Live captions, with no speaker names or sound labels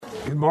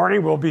Good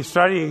morning. We'll be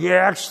studying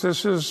Acts.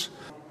 This is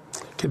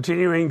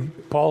continuing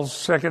Paul's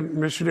second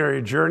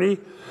missionary journey.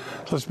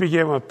 Let's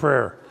begin with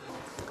prayer.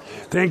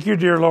 Thank you,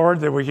 dear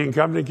Lord, that we can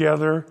come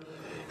together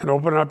and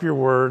open up your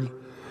word.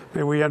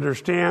 May we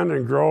understand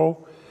and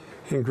grow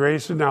in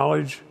grace and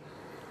knowledge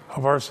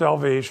of our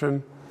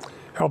salvation.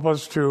 Help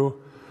us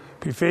to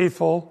be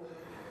faithful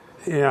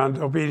and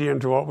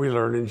obedient to what we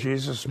learn. In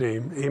Jesus'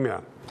 name,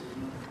 amen.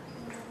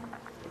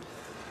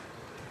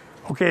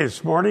 Okay,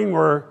 this morning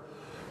we're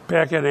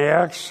back in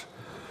Acts.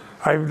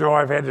 I know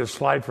I've had this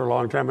slide for a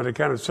long time, but it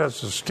kind of sets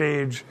the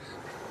stage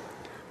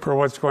for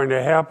what's going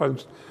to happen.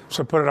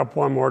 So put it up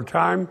one more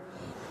time.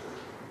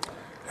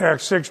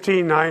 Acts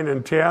 16, 9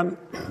 and 10.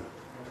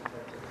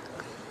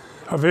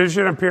 A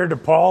vision appeared to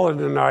Paul in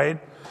the night.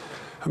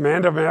 A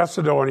man of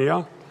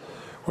Macedonia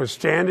was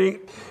standing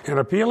and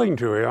appealing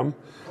to him,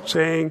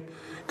 saying,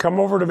 "Come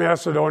over to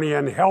Macedonia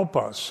and help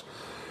us."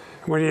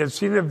 When he had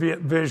seen the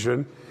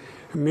vision,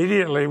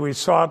 immediately we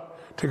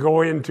sought to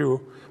go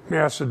into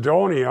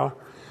Macedonia,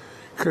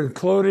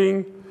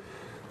 concluding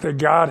that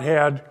God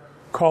had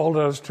called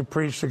us to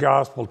preach the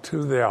gospel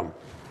to them.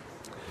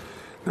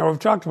 Now, we've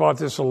talked about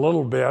this a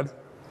little bit,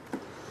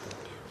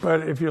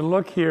 but if you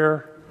look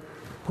here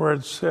where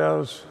it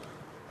says,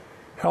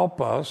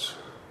 help us,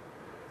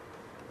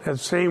 that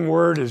same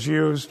word is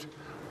used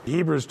in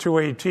Hebrews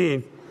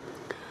 2:18.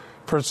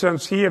 For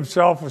since he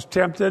himself was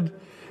tempted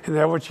in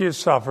that which he has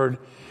suffered,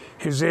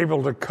 he is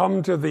able to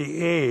come to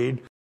the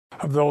aid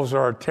of those who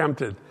are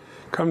tempted.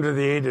 Come to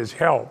the aid is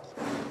help.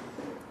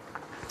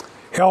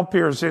 Help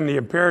here is in the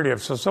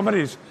imperative. So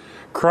somebody's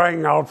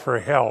crying out for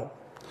help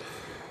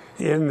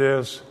in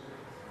this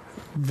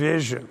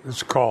vision,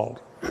 it's called.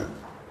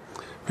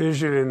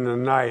 Vision in the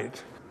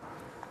night.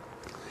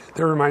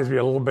 That reminds me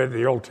a little bit of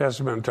the Old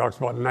Testament. It talks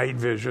about night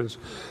visions.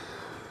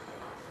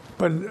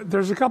 But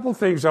there's a couple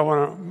things I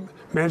want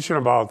to mention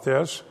about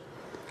this.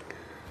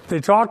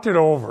 They talked it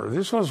over.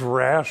 This was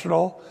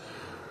rational.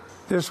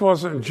 This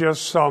wasn't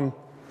just some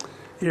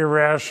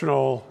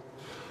irrational,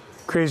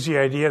 crazy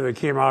idea that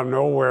came out of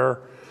nowhere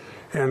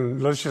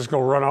and let's just go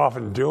run off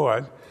and do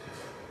it.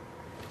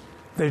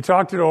 They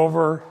talked it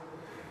over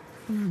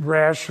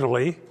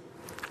rationally,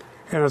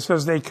 and it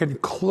says they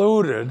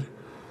concluded.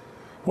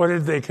 What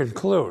did they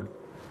conclude?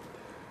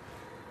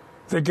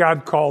 That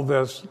God called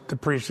us to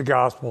preach the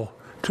gospel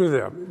to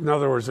them. In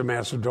other words, in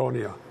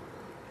Macedonia.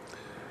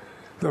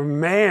 The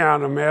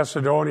man of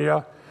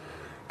Macedonia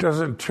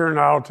doesn't turn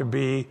out to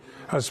be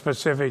a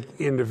specific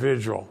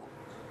individual.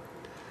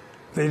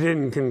 They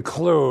didn't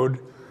conclude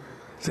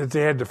that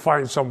they had to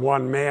find some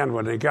one man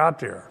when they got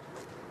there.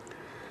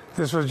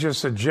 This was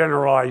just a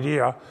general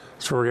idea,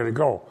 so we're going to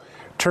go.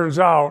 Turns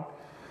out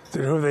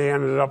that who they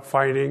ended up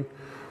finding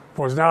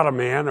was not a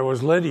man, it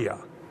was Lydia.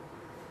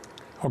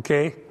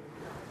 Okay?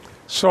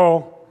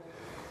 So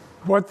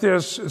what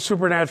this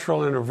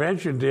supernatural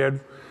intervention did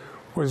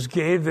was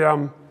gave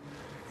them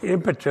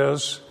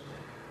impetus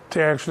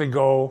to actually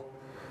go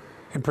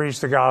and preach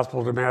the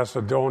gospel to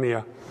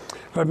Macedonia.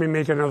 Let me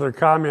make another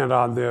comment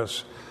on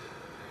this.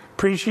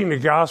 Preaching the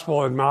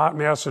gospel in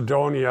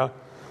Macedonia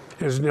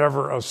is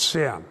never a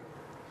sin.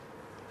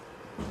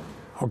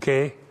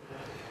 Okay?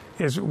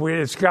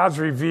 It's God's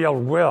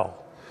revealed will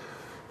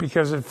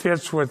because it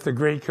fits with the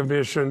Great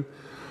Commission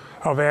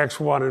of Acts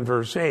 1 and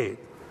verse 8.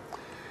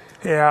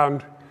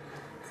 And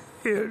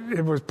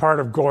it was part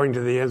of going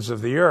to the ends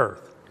of the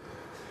earth.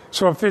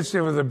 So it fits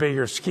in with the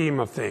bigger scheme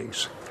of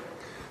things.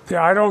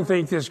 I don't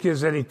think this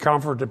gives any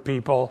comfort to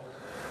people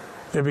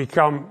that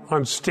become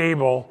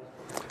unstable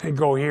and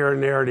go here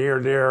and there and here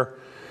and there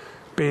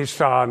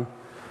based on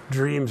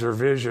dreams or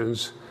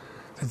visions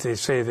that they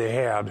say they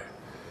had.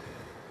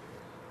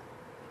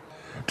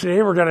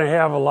 Today we're going to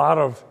have a lot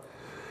of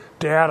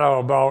data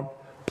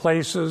about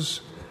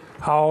places,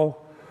 how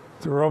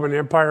the Roman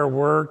Empire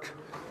worked,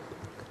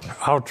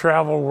 how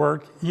travel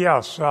worked.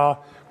 Yes,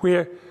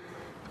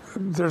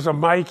 there's a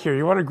mic here.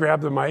 You want to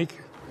grab the mic?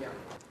 Yeah.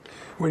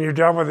 When you're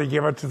done with it,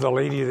 give it to the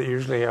lady that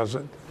usually has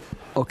it.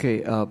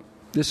 Okay,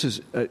 this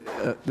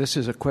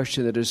is a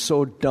question that is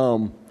so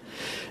dumb,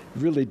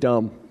 really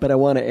dumb, but I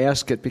want to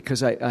ask it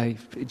because I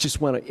just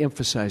want to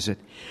emphasize it.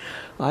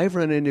 I've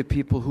run into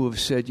people who have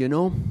said,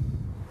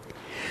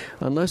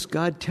 unless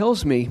God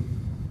tells me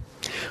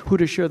who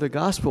to share the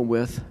gospel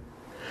with,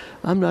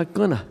 I'm not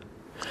gonna.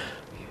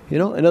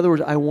 In other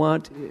words, I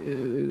want,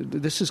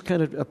 this is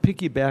kind of a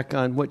piggyback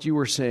on what you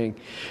were saying.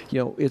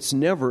 It's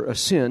never a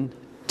sin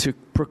to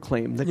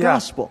proclaim the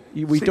gospel.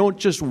 We don't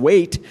just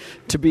wait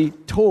to be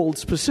told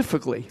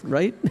specifically,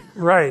 right?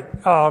 Right.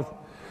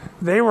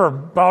 They were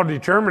about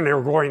determined they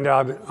were going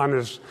down on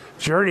this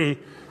journey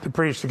to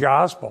preach the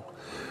gospel.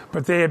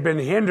 But they had been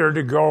hindered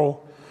to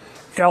go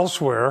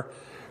elsewhere.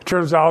 It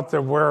turns out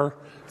that where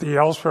the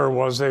elsewhere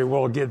was, they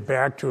will get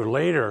back to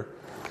later.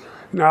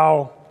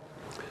 Now,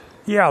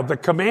 the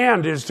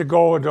command is to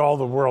go into all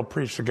the world,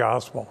 preach the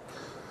gospel.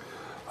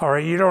 All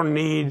right, you don't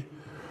need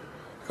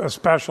a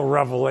special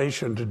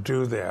revelation to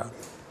do that.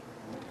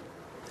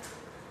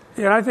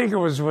 And I think it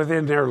was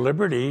within their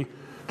liberty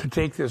to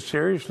take this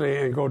seriously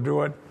and go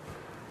do it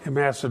in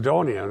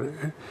Macedonia.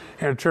 And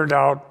it turned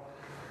out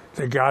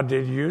that God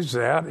did use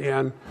that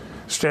and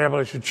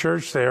establish a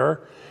church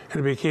there, and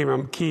it became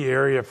a key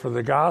area for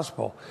the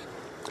gospel.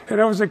 And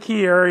it was a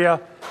key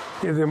area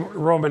in the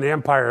Roman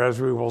Empire,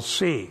 as we will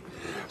see.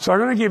 So I'm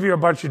going to give you a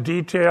bunch of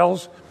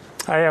details.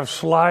 I have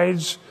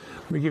slides.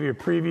 Let me give you a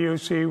preview.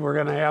 See, we're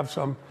going to have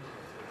some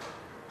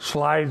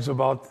slides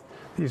about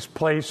these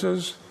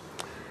places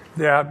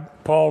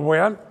that Paul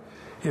went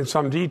in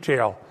some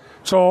detail.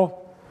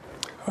 So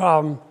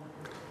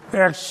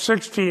Acts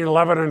 16,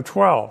 11, and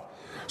 12.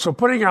 So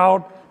putting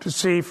out to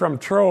sea from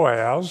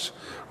Troas,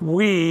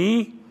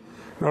 we,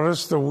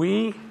 notice the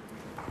we,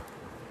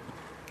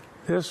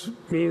 this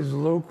means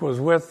Luke was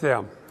with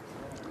them.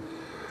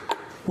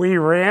 We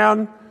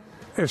ran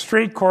a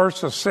straight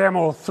course of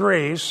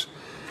Samothrace,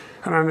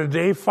 and on the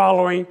day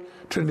following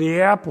to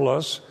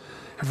Neapolis,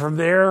 and from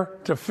there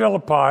to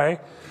Philippi,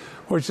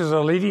 which is a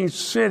leading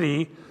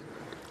city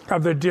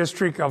of the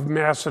district of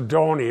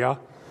Macedonia,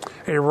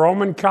 a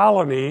Roman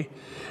colony,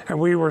 and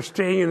we were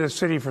staying in the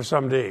city for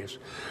some days.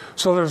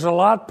 So there's a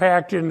lot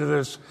packed into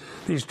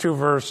these two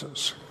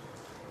verses.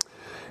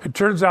 It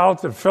turns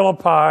out that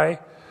Philippi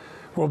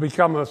will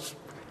become a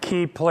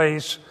key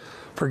place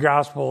for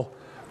gospel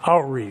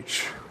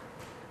outreach.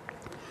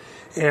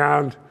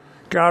 And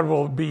God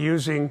will be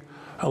using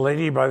a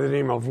lady by the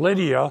name of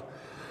Lydia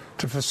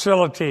to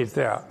facilitate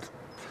that.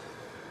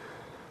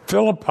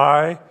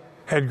 Philippi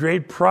had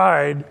great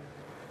pride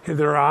in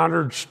their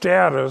honored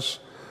status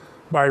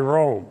by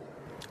Rome.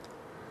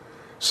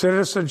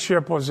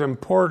 Citizenship was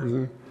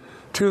important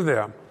to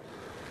them.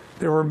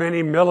 There were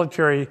many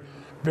military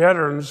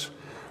veterans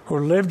who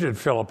lived in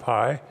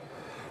Philippi,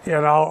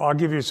 and I'll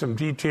give you some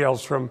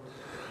details from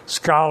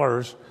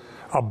scholars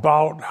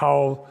about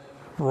how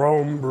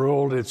Rome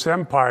ruled its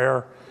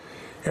empire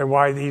and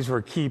why these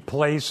were key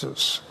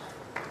places.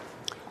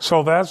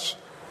 So that's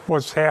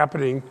what's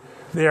happening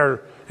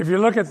there. If you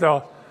look at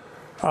the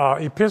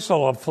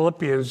epistle of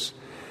Philippians,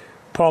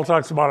 Paul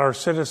talks about our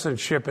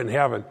citizenship in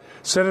heaven.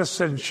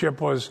 Citizenship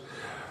was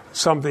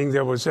something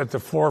that was at the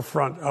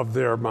forefront of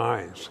their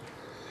minds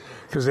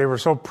because they were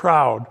so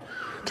proud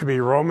to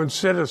be Roman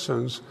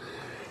citizens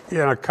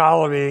in a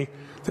colony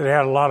that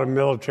had a lot of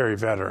military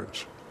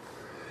veterans.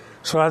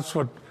 So that's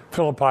what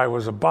Philippi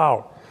was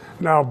about.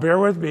 Now, bear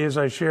with me as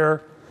I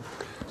share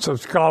some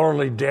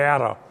scholarly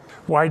data.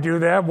 Why do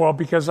that? Well,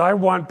 because I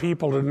want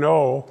people to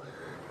know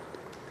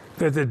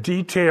that the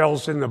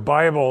details in the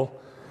Bible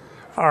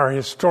are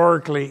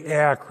historically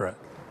accurate.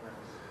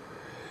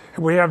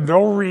 We have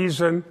no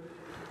reason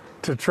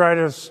to try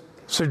to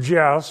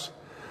suggest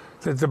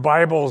that the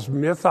Bible is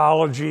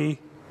mythology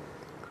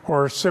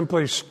or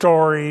simply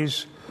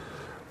stories,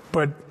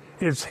 but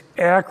it's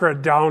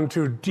accurate down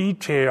to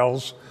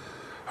details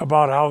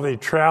about how they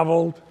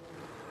traveled,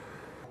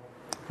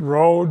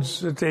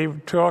 roads that they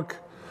took,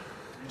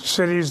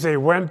 cities they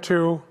went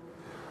to,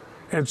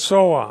 and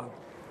so on.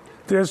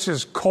 This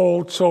is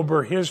cold,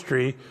 sober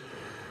history,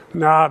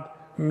 not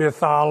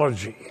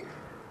mythology.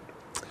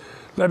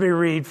 Let me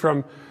read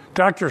from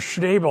Dr.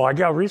 Schnabel. I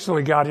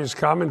recently got his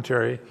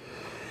commentary.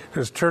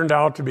 It's turned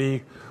out to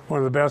be one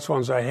of the best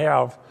ones I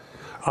have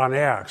on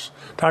Acts.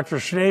 Dr.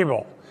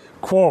 Schnabel,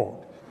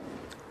 quote,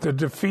 "The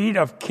defeat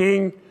of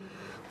King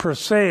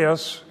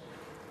Perseus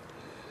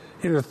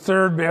in the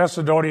Third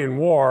Macedonian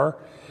War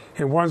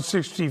in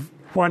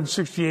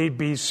 168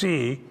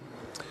 BC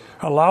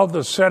allowed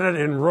the Senate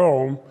in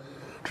Rome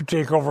to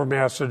take over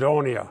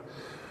Macedonia,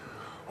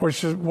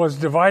 which was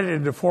divided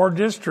into four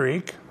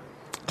districts,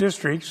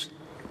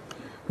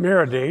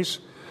 Merides,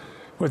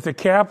 with the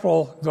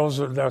capital,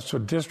 that's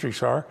what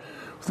districts are,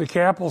 with the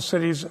capital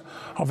cities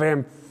of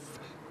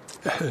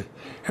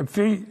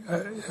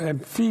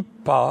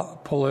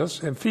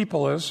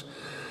Amphipolis,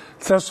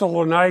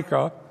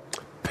 Thessalonica,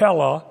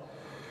 Pella,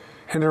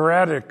 and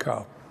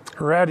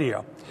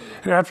Herodias.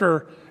 And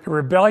after a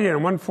rebellion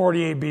in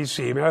 148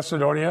 BC,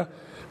 Macedonia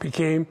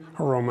became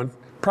a Roman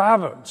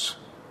province.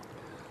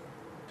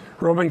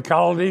 Roman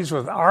colonies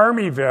with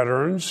army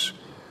veterans,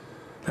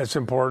 that's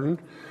important,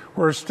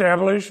 were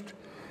established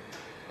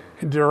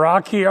in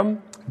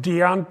Dyrrhachium,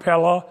 Dion,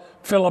 Pella,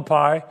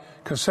 Philippi,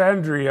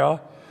 Cassandria,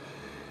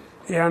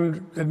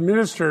 and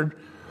administered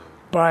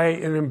by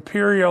an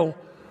imperial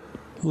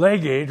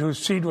legate whose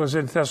seat was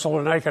in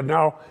Thessalonica.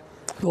 Now,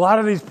 a lot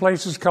of these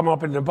places come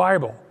up in the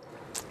Bible.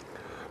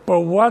 But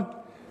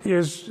what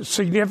is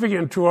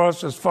significant to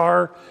us as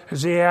far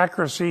as the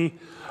accuracy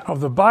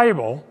of the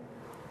Bible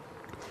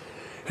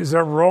is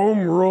that Rome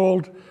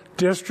ruled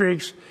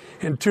districts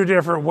in two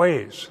different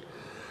ways.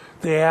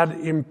 They had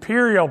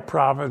imperial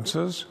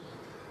provinces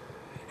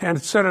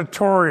and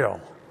senatorial.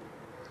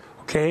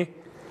 Okay?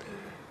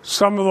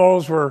 Some of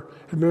those were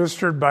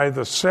administered by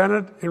the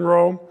Senate in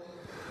Rome,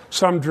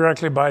 some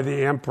directly by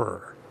the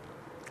emperor.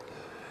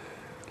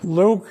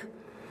 Luke,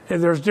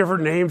 and there's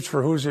different names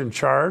for who's in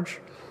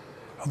charge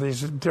of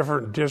these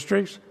different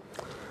districts.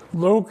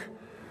 Luke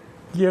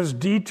gives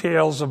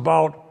details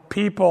about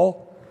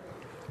people,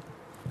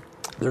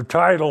 their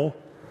title,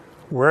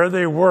 where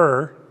they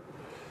were,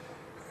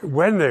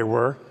 when they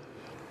were,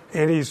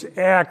 and he's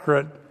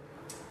accurate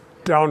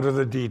down to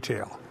the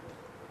detail.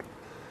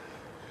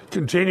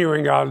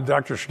 Continuing on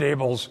Dr.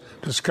 Schnabel's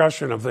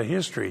discussion of the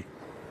history.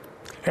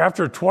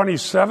 After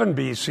 27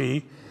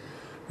 BC,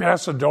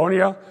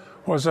 Macedonia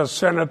was a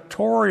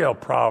senatorial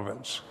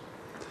province.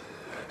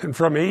 And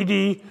from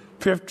AD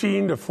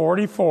 15 to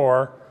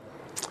 44,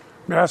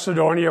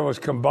 Macedonia was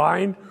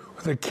combined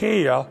with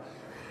Achaia,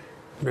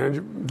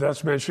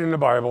 that's mentioned in the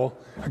Bible,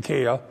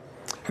 Achaia,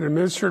 and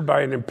administered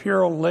by an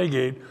imperial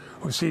legate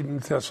who was in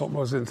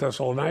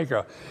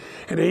Thessalonica.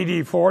 In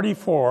AD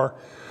 44,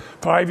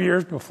 5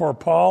 years before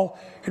Paul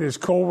and his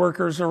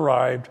co-workers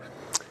arrived,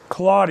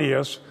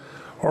 Claudius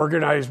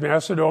organized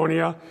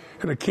Macedonia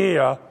and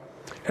Achaia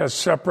as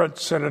separate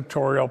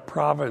senatorial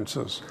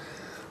provinces.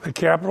 The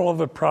capital of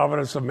the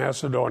province of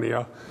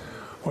Macedonia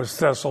was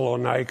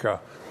Thessalonica.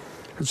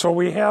 And so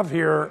we have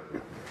here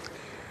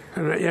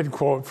an end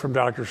quote from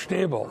Dr.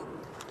 Schnabel.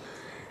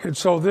 And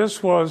so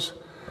this was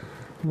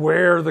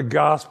where the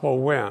gospel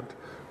went.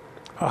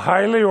 A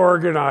highly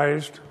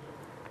organized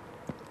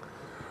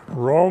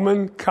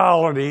Roman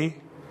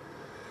colony,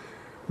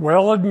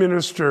 well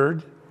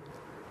administered,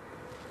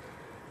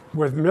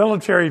 with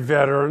military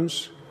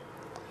veterans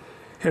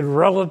and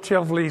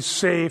relatively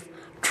safe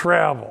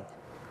travel.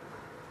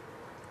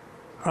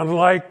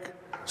 Unlike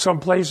some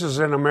places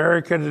in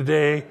America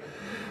today,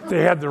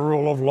 they had the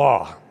rule of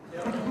law.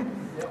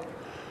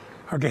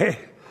 Okay?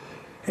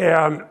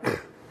 And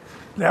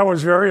that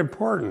was very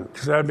important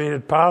because that made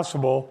it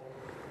possible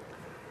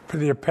for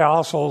the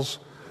apostles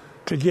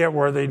to get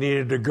where they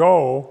needed to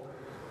go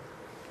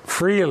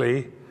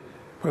freely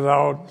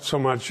without so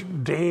much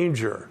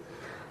danger.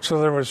 So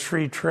there was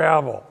free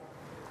travel.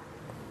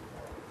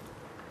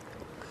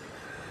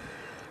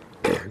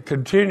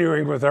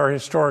 Continuing with our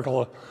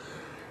historical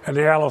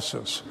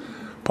analysis,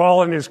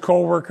 Paul and his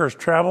co-workers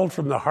traveled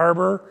from the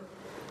harbor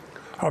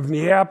of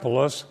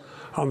Neapolis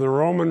on the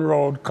Roman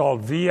road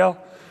called Via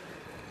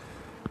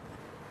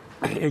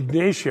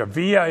Egnatia.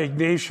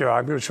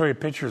 I'm going to show you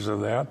pictures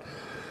of that.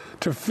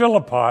 To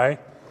Philippi,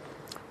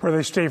 where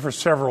they stay for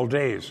several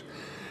days.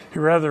 A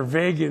rather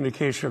vague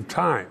indication of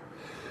time.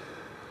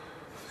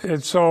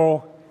 And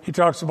so he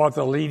talks about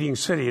the leading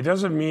city. It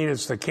doesn't mean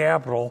it's the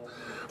capital,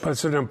 but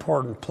it's an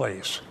important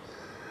place.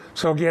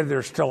 So again,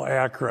 they're still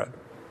accurate.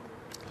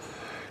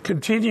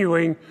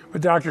 Continuing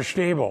with Dr.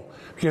 Schnabel,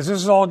 because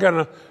this is all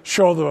going to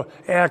show the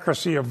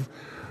accuracy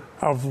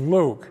of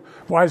Luke.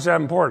 Why is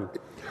that important?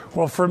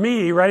 Well, for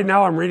me, right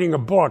now I'm reading a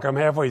book, I'm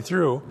halfway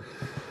through,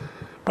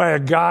 by a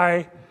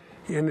guy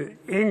in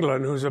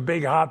England who's a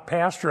big hot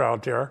pastor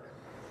out there,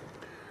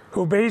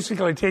 who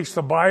basically takes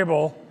the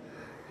Bible,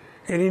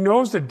 and he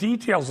knows the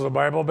details of the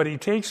Bible, but he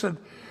takes it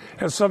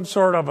as some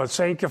sort of a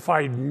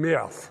sanctified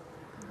myth.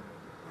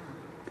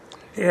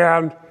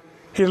 And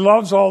he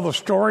loves all the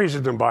stories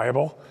in the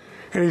Bible,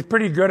 and he's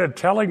pretty good at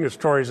telling the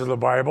stories of the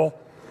Bible,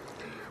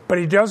 but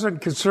he doesn't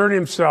concern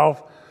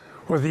himself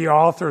with the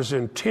author's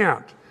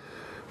intent,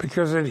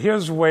 because in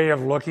his way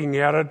of looking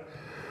at it,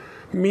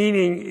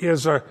 meaning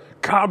is a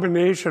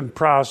combination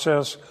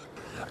process,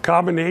 a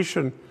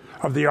combination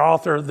of the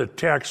author, the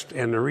text,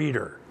 and the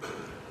reader.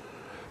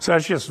 So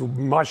that's just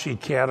mushy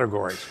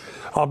categories.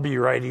 I'll be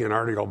writing an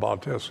article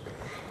about this.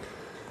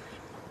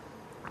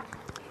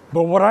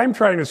 But what I'm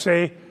trying to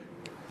say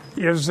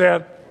is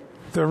that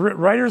the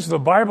writers of the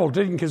Bible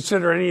didn't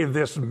consider any of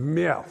this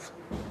myth.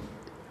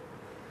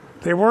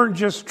 They weren't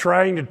just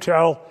trying to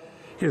tell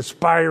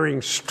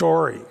inspiring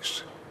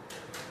stories.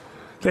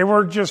 They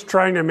weren't just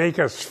trying to make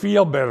us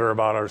feel better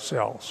about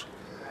ourselves.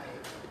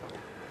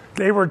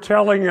 They were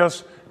telling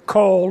us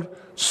cold,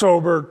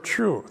 sober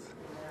truth.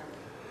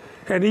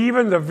 And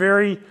even the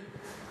very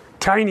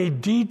tiny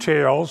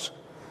details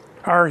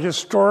are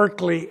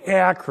historically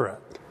accurate.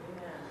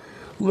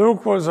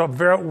 Luke was a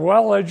very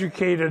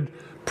well-educated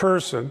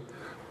person.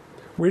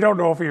 We don't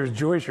know if he was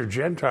Jewish or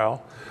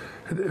Gentile.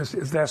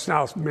 That's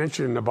not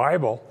mentioned in the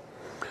Bible.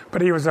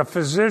 But he was a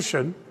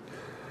physician,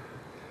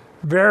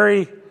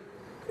 very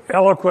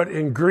eloquent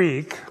in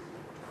Greek,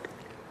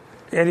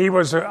 and he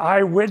was an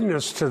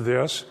eyewitness to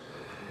this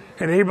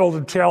and able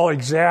to tell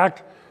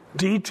exact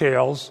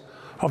details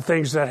of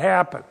things that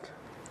happened.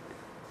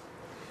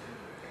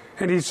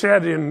 And he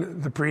said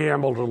in the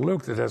preamble to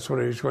Luke that that's what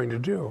he was going to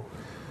do.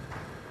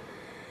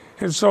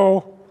 And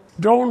so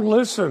don't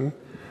listen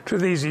to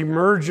these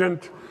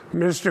emergent,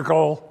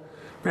 mystical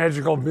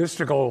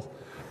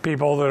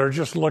people that are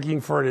just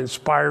looking for an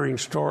inspiring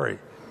story.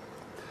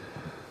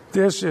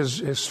 This is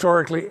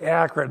historically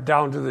accurate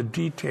down to the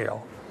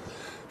detail.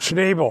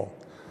 Schnabel,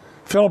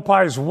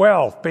 Philippi's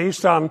wealth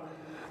based on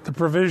the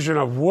provision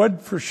of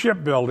wood for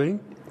shipbuilding,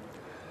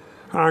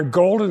 on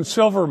gold and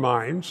silver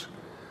mines,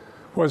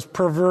 was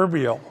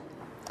proverbial.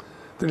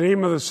 The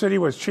name of the city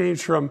was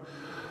changed from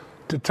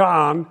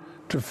Titan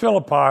to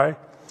Philippi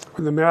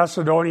when the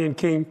Macedonian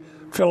king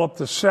Philip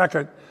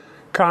II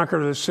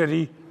conquered the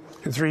city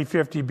in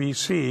 350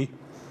 BC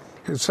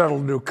and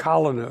settled new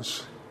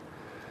colonists.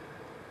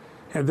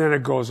 And then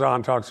it goes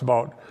on, talks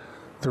about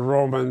the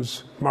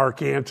Romans,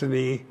 Mark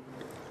Antony,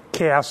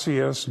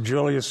 Cassius,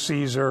 Julius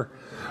Caesar,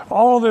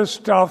 All this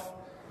stuff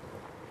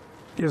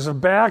is a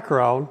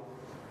background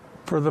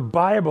for the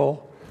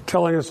Bible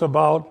telling us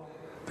about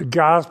the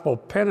gospel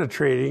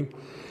penetrating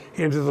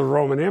into the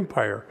Roman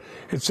Empire.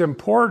 It's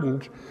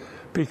important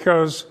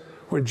because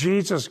when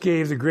Jesus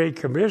gave the Great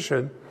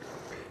Commission,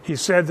 he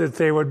said that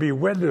they would be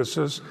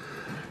witnesses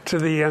to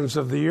the ends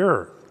of the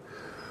earth.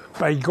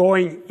 By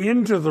going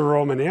into the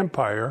Roman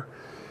Empire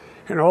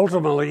and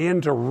ultimately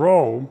into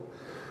Rome,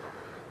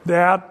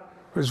 that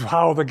was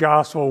how the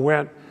gospel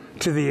went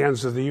to the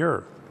ends of the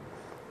earth.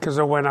 Because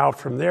it went out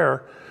from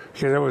there,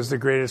 because it was the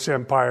greatest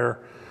empire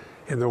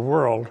in the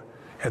world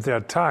at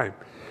that time.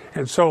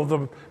 And so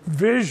the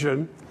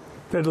vision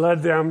that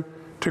led them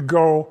to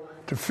go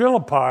to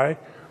Philippi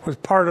was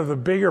part of the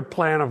bigger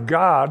plan of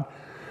God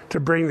to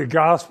bring the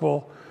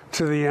gospel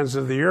to the ends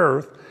of the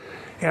earth.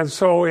 And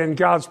so in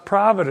God's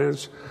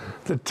providence,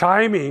 the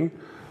timing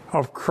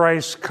of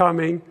Christ's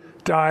coming,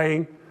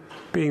 dying,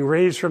 being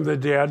raised from the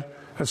dead,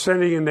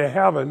 ascending into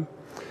heaven,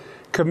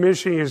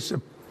 commissioning his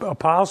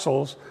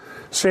apostles,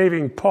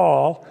 saving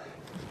Paul,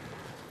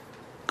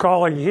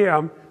 calling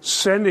him,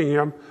 sending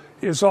him,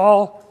 is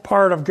all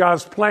part of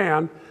God's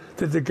plan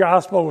that the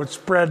gospel would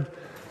spread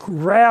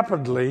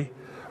rapidly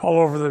all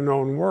over the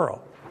known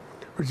world,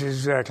 which is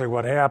exactly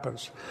what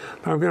happens.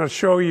 Now, I'm going to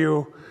show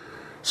you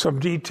some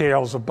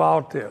details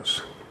about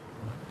this.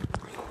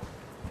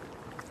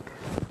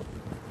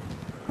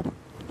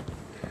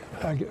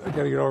 I got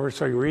to get over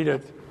so I can read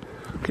it.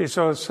 Okay,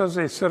 so it says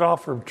they set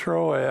off from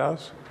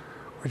Troas,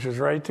 which is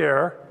right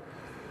there,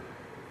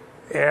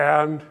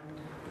 and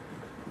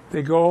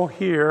they go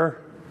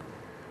here,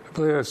 I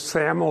believe it's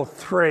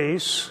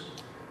Samothrace,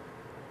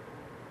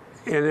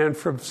 and then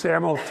from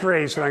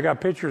Samothrace, and I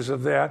got pictures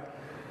of that,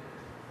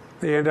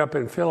 they end up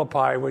in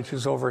Philippi, which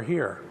is over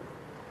here.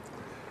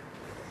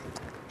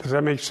 Does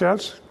that make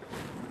sense?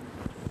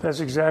 That's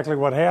exactly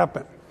what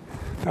happened.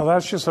 Now,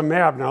 that's just a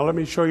map. Now, let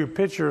me show you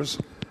pictures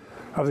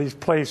of these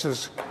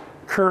places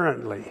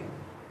currently.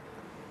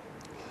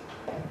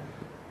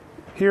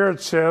 Here it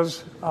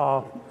says,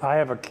 I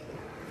have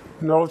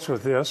notes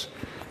with this,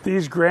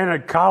 these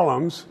granite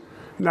columns,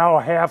 now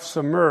half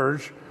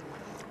submerged,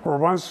 were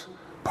once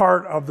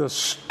part of the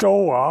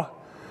stoa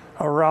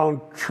around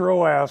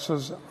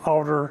Troas's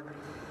outer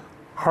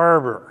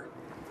harbor.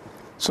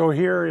 So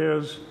here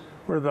is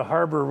where the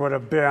harbor would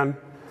have been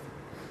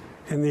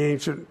in the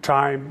ancient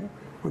time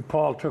when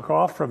Paul took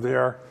off from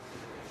there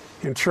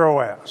in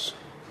Troas.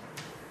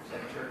 Is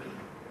that Turkey?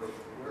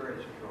 Where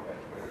is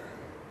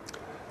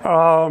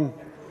Troas?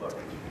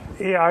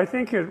 Yeah, I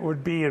think it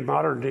would be in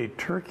modern-day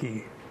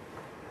Turkey.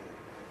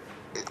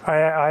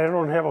 I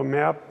don't have a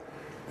map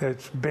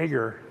that's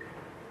bigger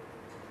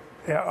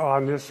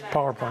on this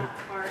PowerPoint.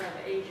 Part of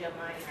Asia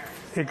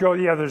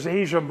Minor. There's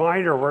Asia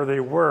Minor where they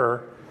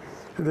were.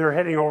 And they're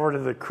heading over to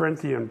the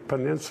Corinthian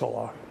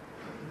Peninsula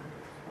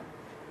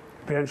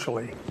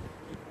eventually.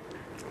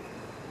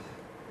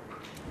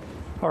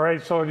 All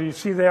right, so do you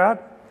see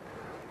that?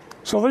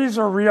 So these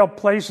are real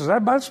places.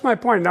 That's my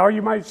point. Now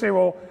you might say,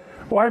 well,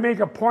 why make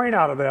a point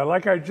out of that,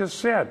 like I just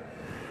said?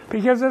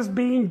 Because it's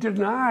being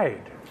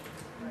denied.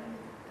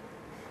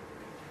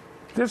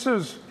 This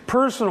is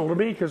personal to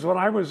me because when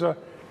I was a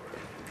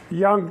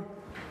young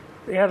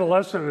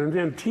adolescent and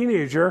then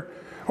teenager,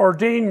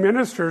 ordained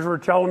ministers were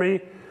telling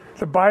me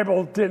the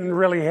Bible didn't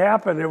really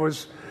happen. It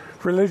was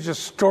religious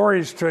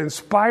stories to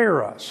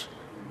inspire us.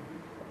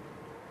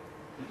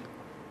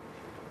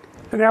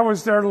 And that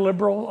was their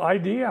liberal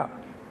idea.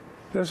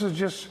 This is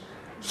just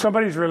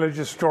somebody's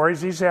religious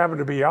stories. These happen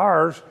to be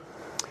ours,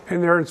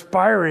 and they're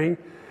inspiring.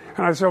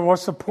 And I said,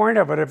 what's the point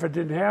of it if it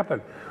didn't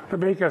happen? To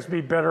make us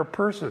be better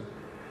person.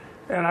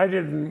 And I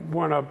didn't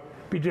want to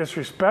be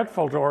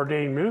disrespectful to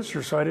ordained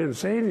ministers, so I didn't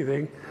say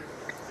anything.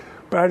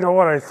 But I know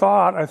what I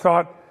thought. I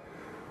thought,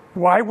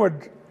 why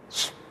would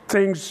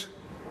things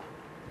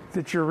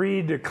that you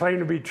read that claim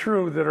to be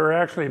true that are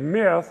actually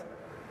myth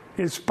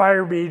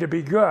inspire me to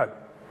be good?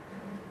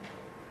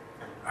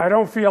 I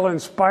don't feel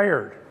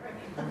inspired.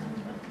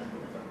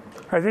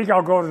 I think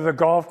I'll go to the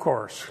golf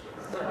course,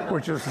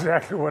 which is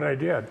exactly what I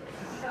did.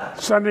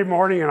 Sunday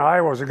morning in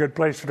Iowa is a good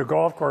place for the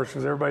golf course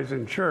because everybody's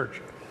in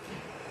church.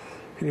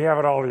 And you have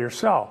it all to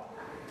yourself.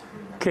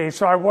 Okay,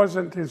 so I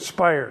wasn't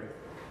inspired.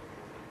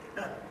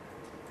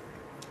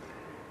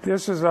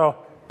 This is a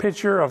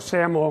picture of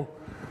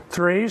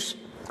Samothrace.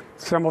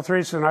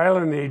 Samothrace is an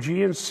island in the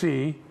Aegean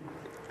Sea,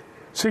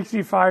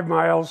 65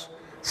 miles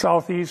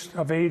southeast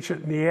of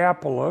ancient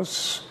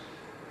Neapolis,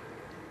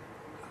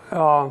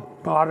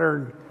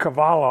 modern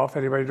Kavala, if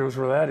anybody knows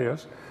where that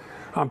is.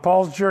 On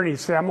Paul's journey,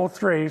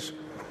 Samothrace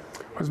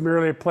was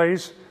merely a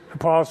place to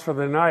pause for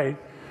the night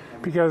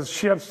because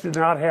ships did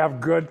not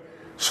have good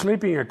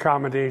sleeping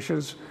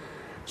accommodations.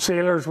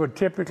 Sailors would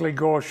typically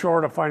go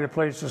ashore to find a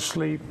place to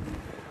sleep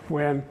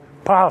when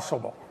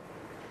possible.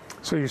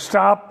 So you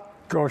stop,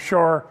 go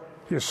ashore,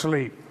 you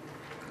sleep.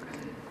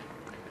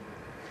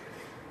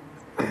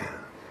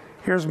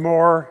 Here's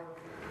more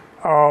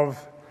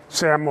of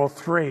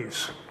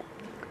Samothrace.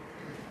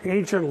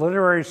 Ancient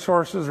literary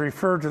sources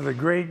refer to the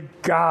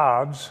great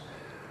gods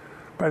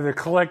by the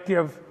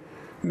collective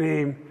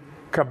name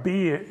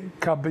Kabiri,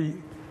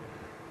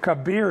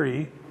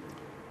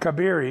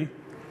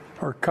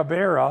 or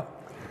Kabera.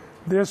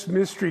 This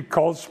mystery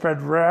cult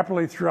spread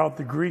rapidly throughout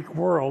the Greek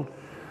world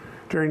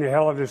during the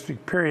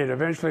Hellenistic period,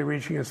 eventually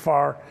reaching as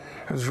far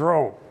as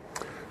Rome.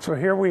 So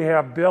here we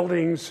have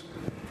buildings.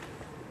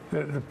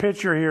 The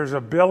picture here is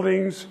of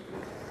buildings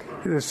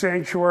in the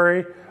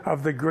sanctuary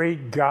of the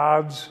great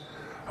gods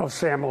of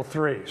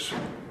Samothrace.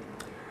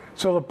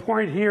 So the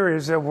point here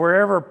is that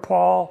wherever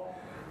Paul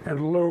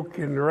and Luke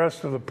and the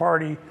rest of the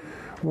party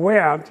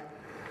went,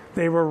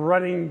 they were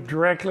running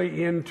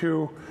directly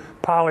into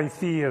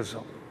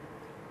polytheism.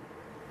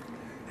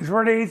 These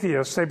weren't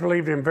atheists. They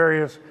believed in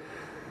various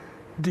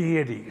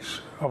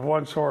deities of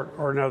one sort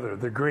or another,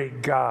 the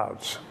great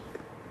gods.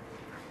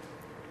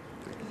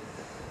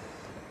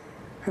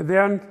 And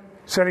then,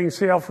 setting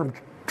sail from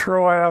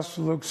Troas,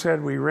 Luke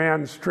said, we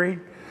ran straight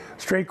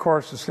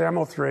course to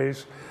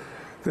Samothrace,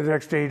 the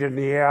next day to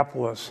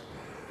Neapolis.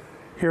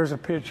 Here's a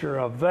picture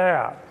of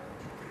that.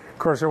 Of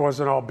course, it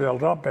wasn't all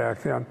built up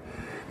back then.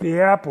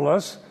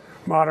 Neapolis,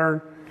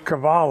 modern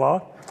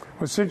Kavala,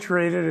 was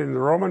situated in the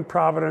Roman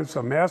province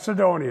of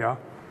Macedonia,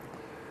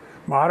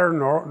 modern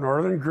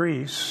northern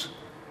Greece.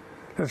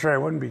 That's right,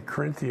 it wouldn't be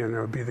Corinthian,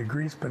 it would be the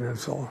Greece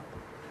Peninsula.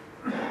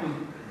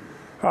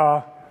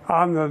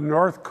 On the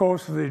north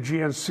coast of the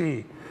Aegean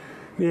Sea.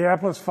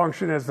 Neapolis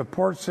functioned as the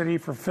port city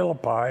for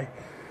Philippi,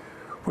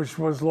 which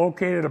was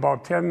located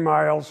about 10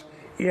 miles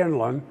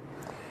inland.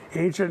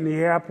 Ancient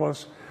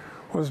Neapolis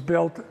was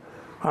built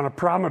on a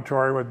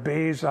promontory with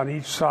bays on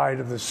each side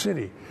of the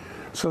city.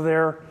 So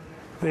there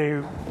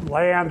they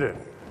landed,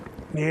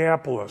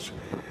 Neapolis.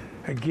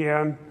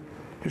 Again,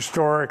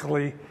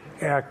 historically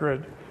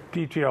accurate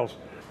details.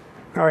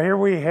 Now here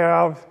we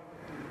have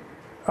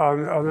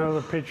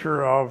another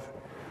picture of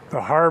the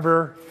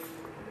harbor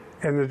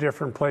and the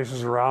different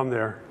places around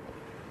there.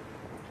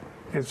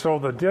 And so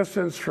the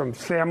distance from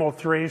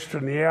Samothrace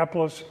to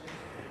Neapolis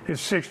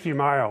is 60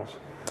 miles.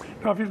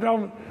 Now, if you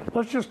don't,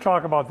 let's just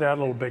talk about that a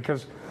little bit,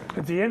 because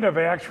at the end of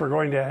Acts, we're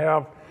going to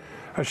have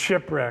a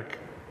shipwreck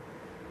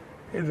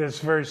that's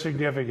very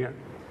significant.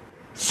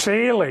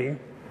 Sailing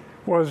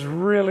was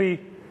really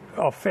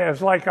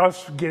fast, like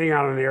us getting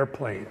on an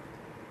airplane,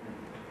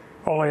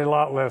 only a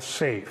lot less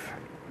safe.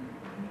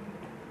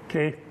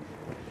 Okay?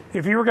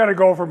 If you were going to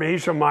go from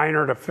Asia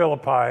Minor to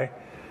Philippi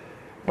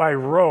by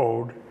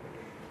road,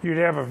 you'd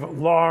have a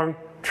long,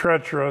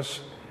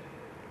 treacherous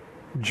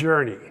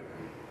journey.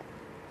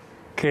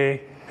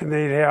 Okay? And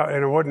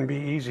it wouldn't be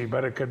easy,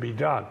 but it could be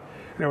done.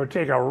 And it would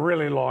take a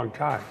really long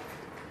time.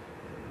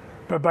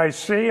 But by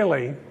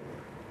sailing,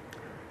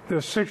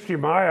 the 60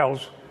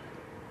 miles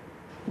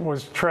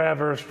was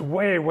traversed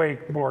way, way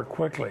more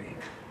quickly.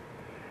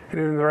 And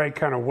in the right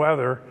kind of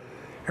weather,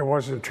 it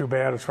wasn't too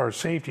bad as far as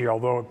safety,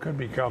 although it could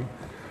become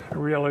a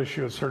real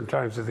issue at certain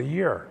times of the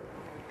year.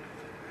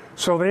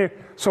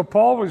 So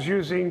Paul was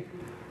using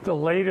the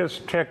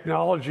latest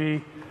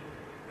technology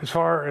as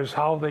far as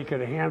how they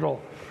could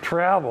handle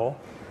travel,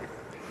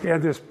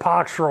 and this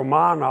Pax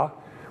Romana,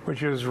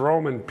 which is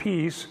Roman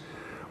peace,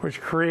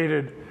 which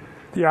created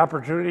the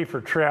opportunity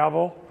for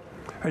travel,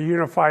 a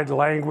unified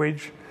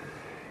language,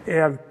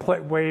 and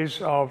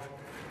ways of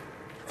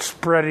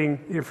spreading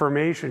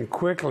information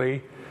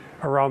quickly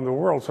around the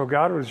world. So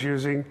God was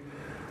using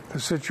the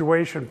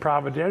situation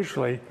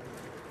providentially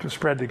to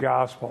spread the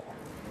gospel.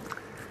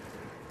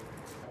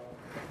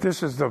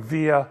 This is the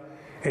Via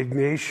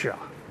Egnatia.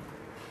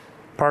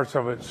 Parts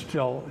of it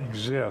still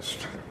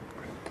exist.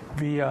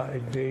 Via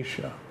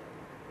Egnatia.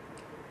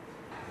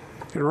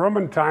 In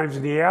Roman times,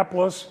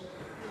 Neapolis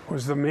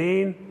was the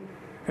main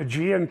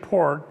Aegean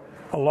port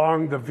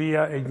along the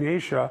Via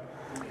Egnatia,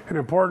 an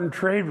important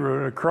trade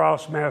route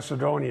across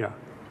Macedonia.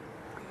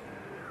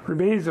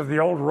 Remains of the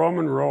old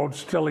Roman road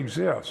still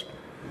exist.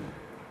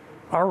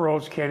 Our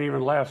roads can't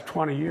even last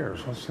 20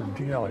 years. What's the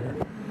deal here?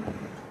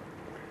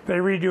 They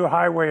redo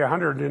Highway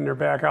 100 and they're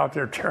back out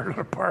there tearing it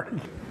apart.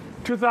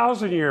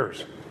 2,000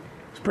 years.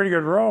 It's a pretty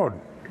good road.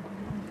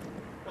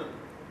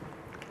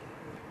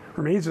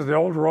 Remains of the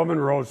old Roman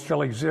road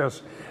still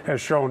exist,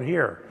 as shown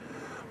here.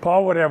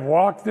 Paul would have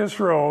walked this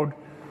road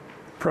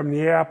from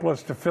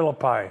Neapolis to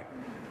Philippi.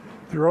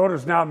 The road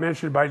is not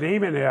mentioned by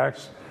name in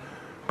Acts,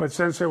 but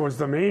since it was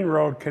the main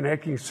road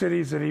connecting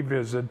cities that he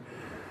visited,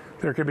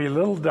 there could be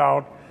little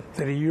doubt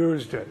that he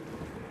used it.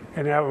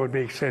 And that would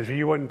make sense.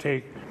 You wouldn't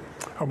take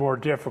a more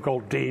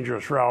difficult,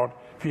 dangerous route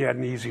if you had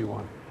an easy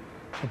one.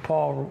 So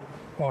Paul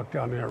walked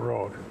down that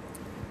road.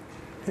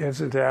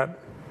 Isn't that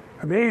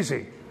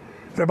amazing?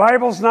 The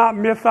Bible's not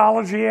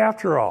mythology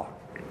after all.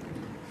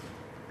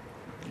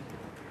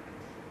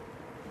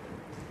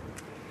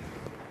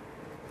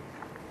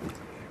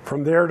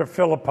 From there to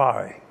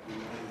Philippi.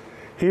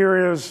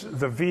 Here is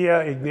the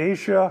Via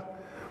Egnatia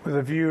with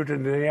a view to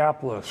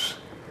Neapolis.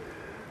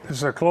 This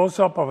is a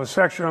close-up of a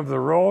section of the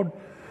road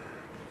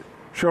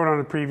shown on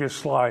the previous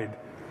slide.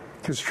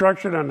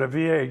 Construction on the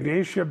Via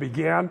Egnatia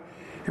began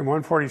in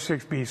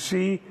 146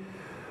 BC.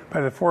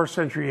 By the 4th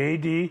century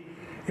AD,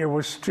 it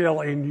was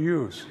still in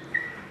use.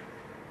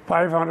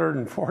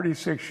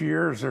 546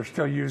 years, they're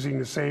still using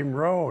the same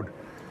road.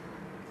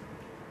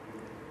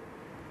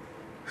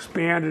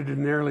 Expanded to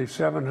nearly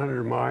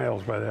 700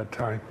 miles by that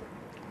time.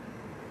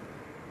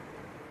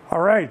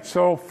 All right,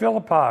 so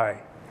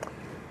Philippi.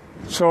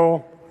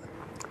 So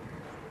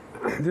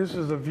this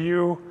is a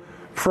view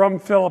from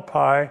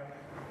Philippi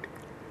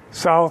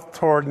south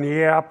toward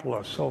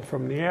Neapolis. So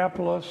from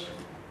Neapolis,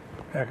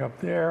 back up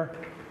there,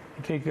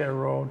 you take that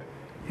road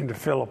into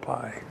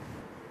Philippi.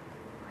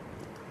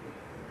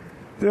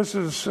 This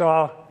is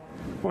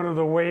one of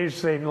the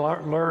ways they've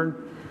learned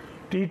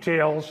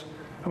details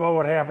about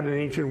what happened in the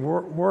ancient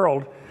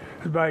world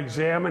is by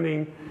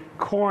examining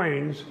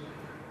coins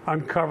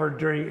uncovered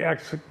during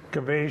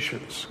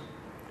excavations.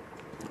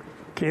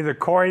 Okay, the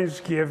coins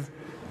give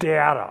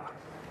data.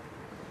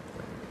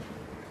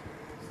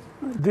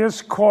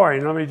 This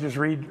coin, let me just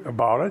read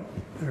about it.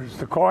 There's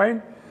the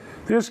coin.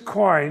 This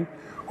coin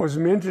was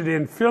minted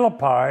in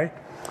Philippi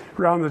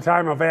around the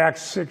time of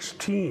Acts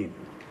 16.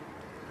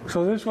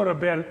 So this would have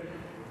been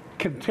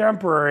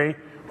contemporary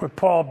with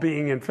Paul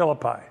being in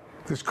Philippi,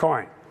 this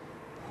coin.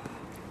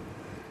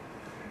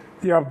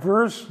 The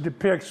verse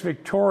depicts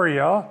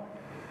Victoria,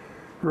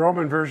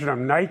 Roman version of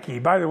Nike.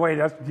 By the way,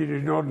 did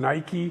you know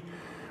Nike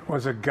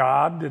was a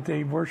god that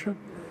they worship?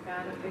 The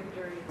God of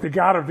victory. The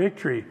god of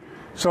victory.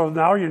 So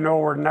now you know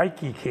where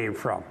Nike came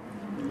from.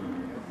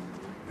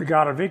 The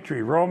god of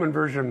victory, Roman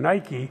version of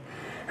Nike.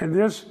 And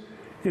this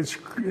is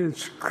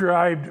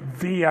inscribed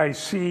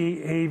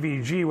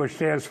VICAVG, which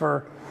stands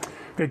for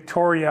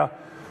Victoria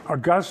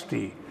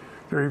Augusti.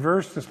 The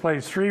reverse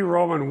displays 3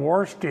 Roman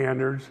war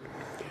standards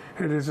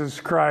and is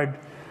inscribed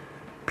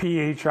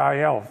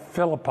PHIL,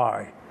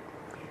 Philippi,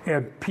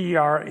 and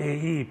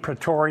PRAE,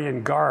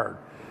 Praetorian Guard,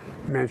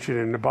 mentioned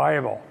in the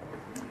Bible,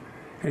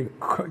 and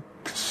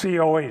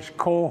COH,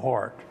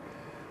 cohort.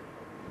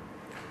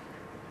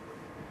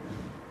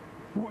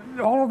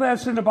 All of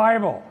that's in the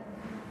Bible.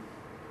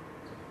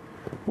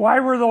 Why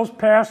were those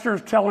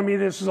pastors telling me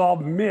this is all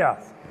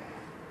myth?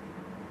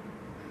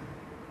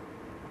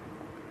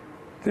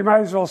 They might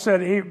as well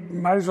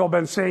have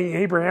been saying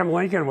Abraham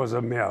Lincoln was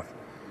a myth.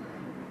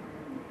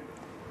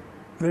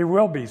 They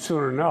will be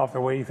soon enough, the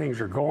way things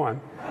are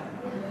going.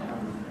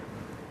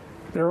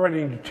 They're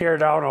wanting to tear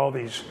down all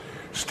these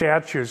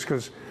statues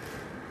because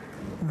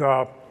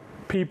the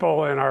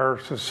people in our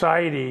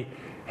society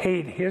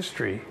hate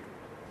history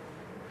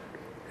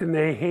and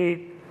they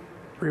hate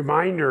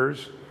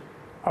reminders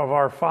of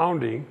our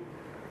founding,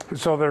 and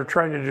so they're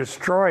trying to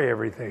destroy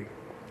everything.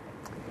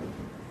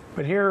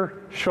 But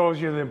here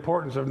shows you the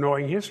importance of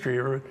knowing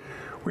history.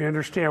 We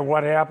understand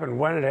what happened,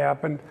 when it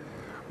happened,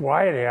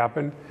 why it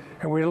happened,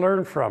 and we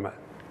learn from it.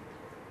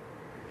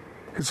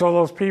 And so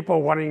those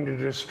people wanting to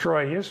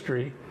destroy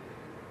history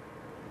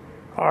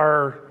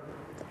are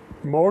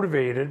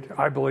motivated,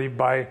 I believe,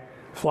 by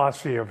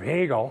philosophy of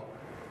Hegel.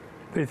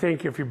 They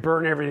think if you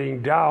burn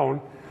everything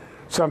down,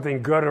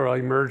 something good will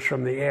emerge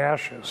from the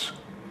ashes.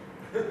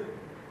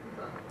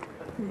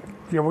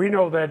 Yeah, we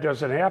know that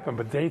doesn't happen,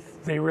 but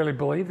they really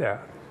believe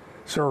that.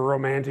 It's a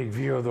romantic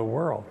view of the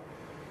world.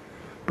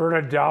 Burn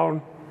it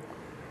down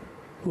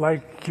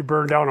like you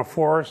burn down a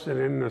forest, and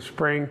in the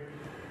spring,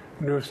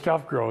 new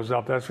stuff grows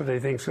up. That's what they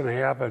think is going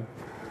to happen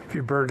if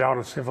you burn down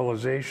a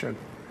civilization.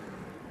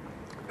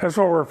 That's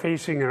what we're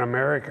facing in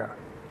America.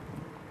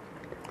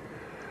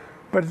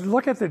 But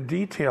look at the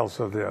details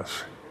of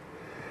this.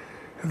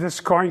 This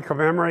coin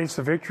commemorates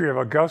the victory of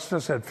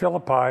Augustus at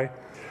Philippi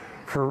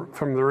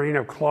from the reign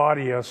of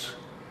Claudius,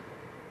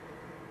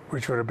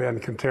 which would have been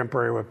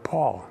contemporary with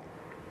Paul.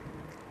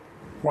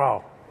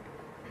 Wow.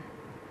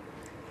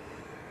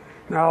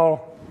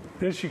 Now,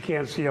 this you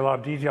can't see a lot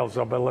of details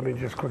of, but let me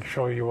just quick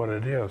show you what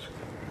it is.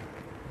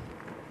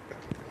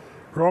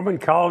 Roman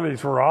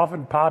colonies were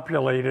often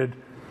populated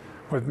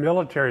with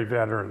military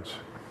veterans.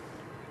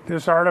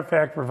 This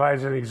artifact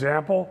provides an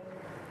example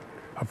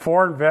of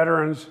foreign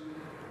veterans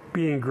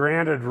being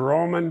granted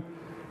Roman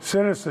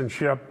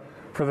citizenship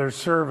for their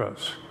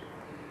service,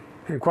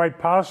 and quite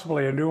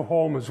possibly a new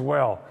home as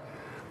well.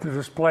 The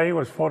display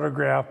was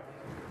photographed,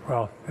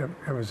 well,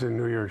 it was in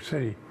New York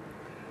City.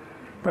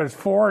 But it's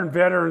foreign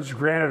veterans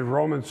granted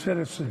Roman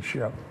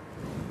citizenship.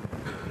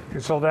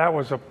 And so that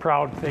was a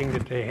proud thing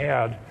that they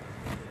had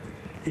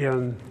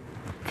in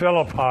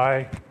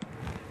Philippi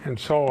and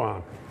so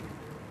on.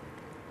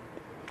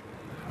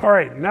 All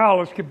right, now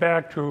let's get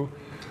back to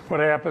what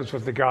happens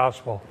with the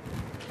gospel.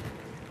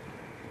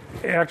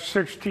 Acts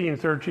 16,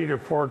 13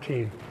 and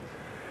 14.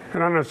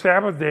 And on the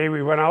Sabbath day,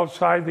 we went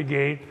outside the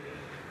gate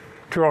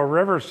to a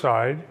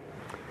riverside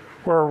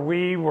where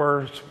we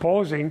were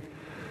supposing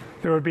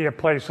there would be a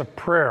place of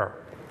prayer.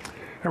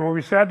 And when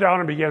we sat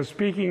down and began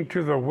speaking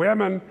to the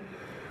women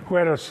who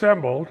had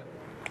assembled,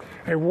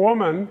 a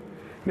woman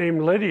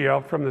named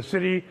Lydia from the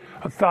city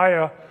of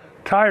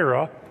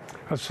Thyatira,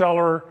 a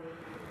seller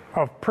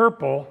of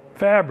purple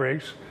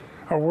fabrics,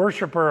 a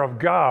worshiper of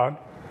God,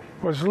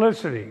 was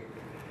listening.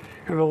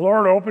 And the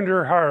Lord opened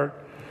her heart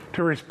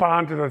to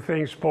respond to the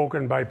things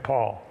spoken by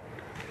Paul.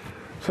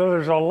 So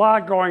there's a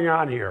lot going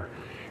on here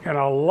and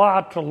a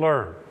lot to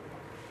learn.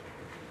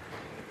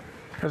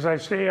 as I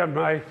say on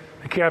the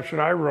caption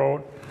I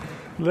wrote,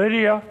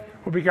 Lydia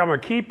will become a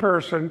key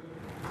person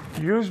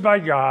used by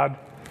God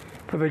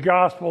for the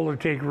gospel to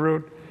take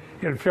root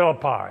in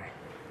Philippi.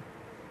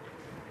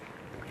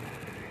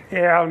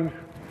 And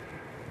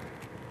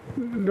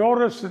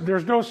notice that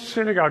there's no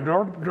synagogue.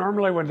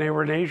 Normally when they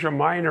were in Asia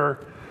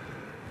Minor,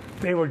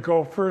 they would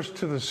go first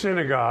to the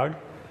synagogue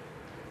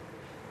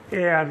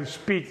and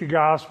speak the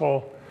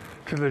gospel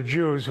to the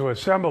Jews who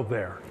assembled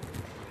there.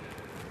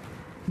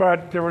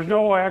 But there was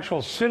no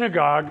actual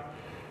synagogue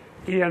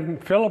in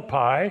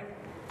Philippi.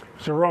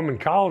 It's a Roman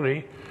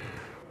colony.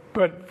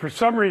 But for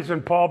some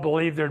reason, Paul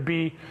believed there'd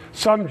be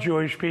some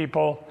Jewish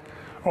people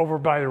over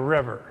by the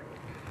river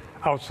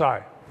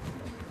outside.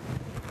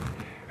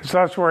 So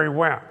that's where he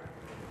went.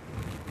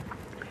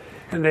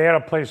 And they had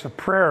a place of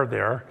prayer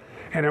there,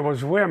 and it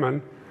was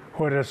women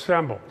who had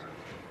assembled.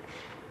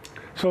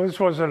 So this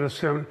wasn't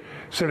a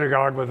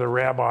synagogue with a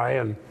rabbi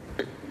and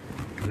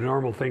the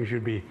normal things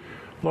you'd be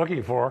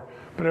looking for,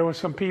 but it was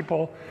some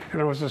people, and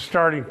it was a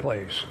starting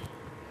place.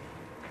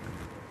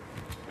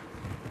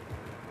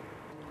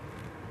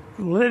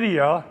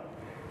 Lydia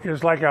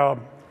is like a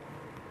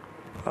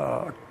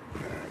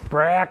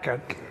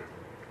bracket,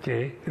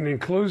 okay, an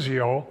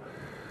inclusio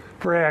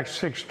for Acts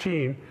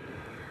 16,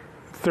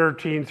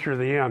 13 through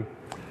the end.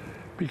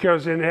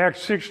 Because in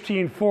Acts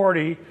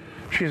 16:40,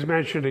 she's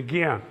mentioned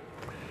again.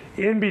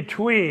 In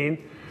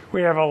between,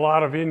 we have a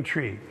lot of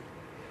intrigue.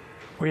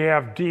 We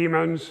have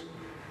demons,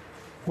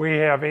 we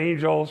have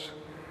angels,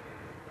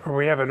 or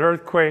we have an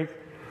earthquake,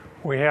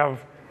 we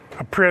have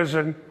a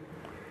prison,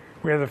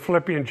 we have the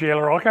Philippian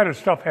jailer, all kind of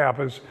stuff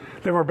happens.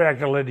 Then we're back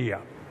to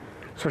Lydia.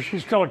 So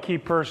she's still a key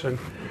person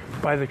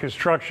by the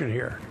construction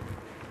here.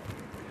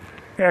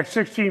 Acts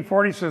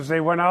 16:40 says,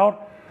 they went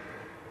out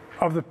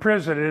of the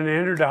prison and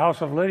entered the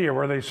house of Lydia,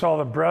 where they saw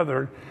the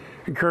brethren,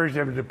 encouraged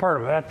them to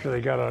depart after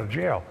they got out of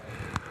jail.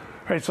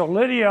 All right, so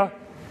Lydia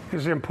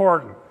is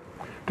important.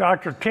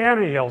 Dr.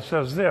 Tannehill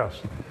says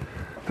this: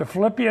 the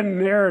Philippian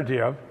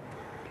narrative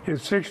in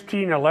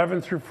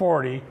 16:11 through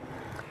 40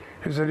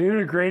 is an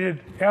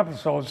integrated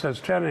episode, says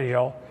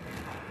Tannehill,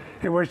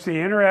 in which the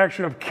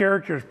interaction of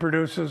characters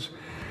produces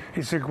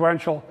a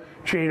sequential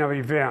chain of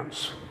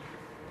events.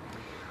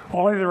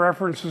 Only the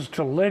references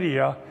to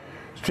Lydia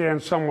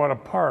stand somewhat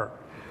apart.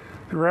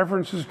 The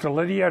references to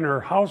Lydia and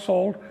her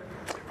household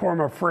form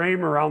a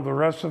frame around the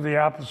rest of the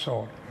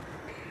episode.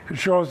 It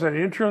shows an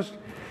interest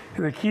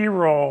in the key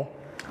role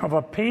of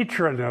a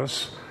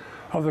patroness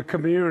of the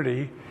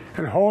community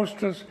and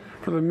hostess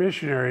for the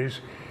missionaries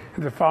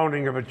in the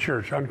founding of a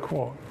church,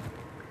 unquote.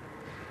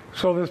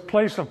 So this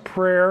place of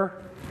prayer,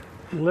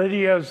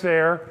 Lydia is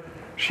there.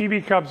 She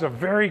becomes a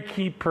very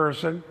key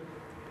person.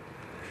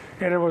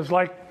 And it was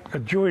like a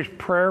Jewish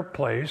prayer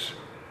place.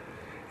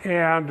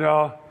 And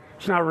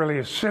it's not really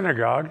a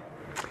synagogue,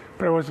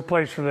 but it was a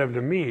place for them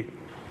to meet.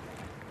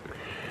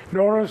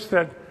 Notice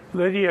that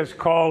Lydia is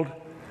called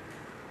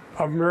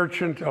a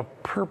merchant of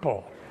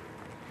purple.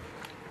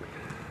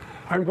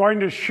 I'm going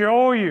to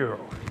show you.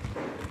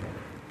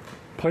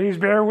 Please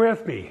bear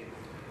with me.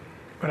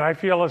 But I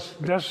feel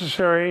it's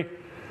necessary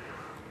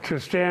to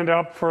stand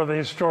up for the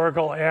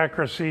historical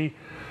accuracy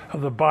of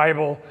the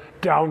Bible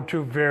down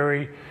to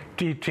very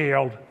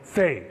detailed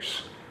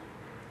things.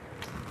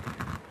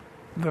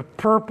 The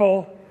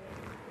purple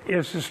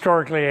is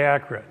historically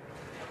accurate.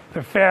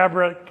 The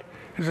fabric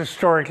is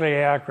historically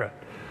accurate.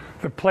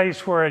 The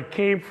place where it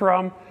came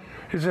from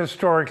is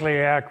historically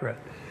accurate.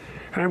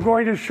 And I'm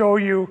going to show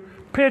you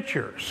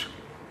pictures.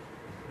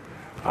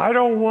 I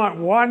don't want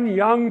one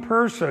young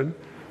person,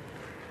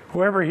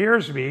 whoever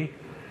hears me,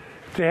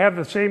 to have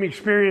the same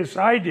experience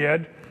I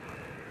did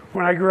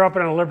when I grew up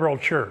in a liberal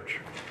church.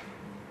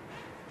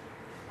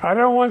 I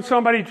don't want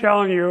somebody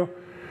telling you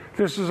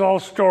this is all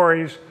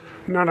stories,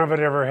 none of it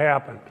ever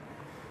happened.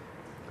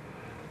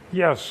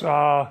 Yes,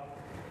 for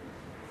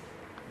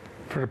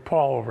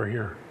Paul over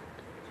here.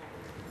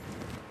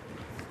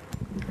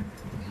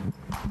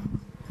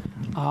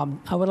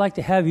 I would like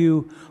to have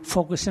you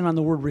focus in on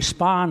the word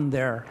respond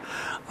there.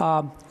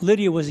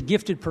 Lydia was a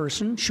gifted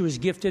person. She was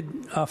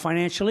gifted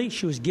financially.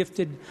 She was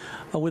gifted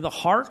with a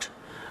heart.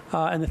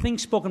 And the thing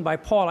spoken by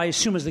Paul, I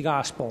assume, is the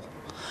gospel.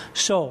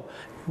 So,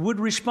 would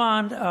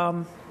respond.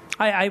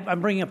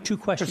 I'm bringing up two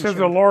questions. It says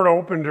the Lord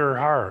opened her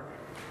heart.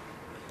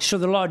 So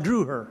the Lord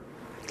drew her.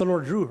 The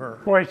Lord drew her.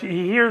 Boy,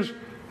 he hears.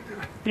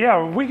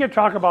 Yeah, we could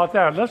talk about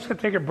that. Let's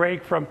take a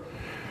break from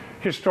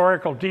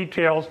historical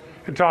details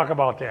and talk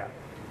about that.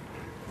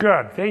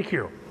 Good, thank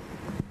you.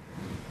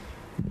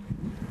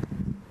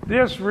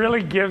 This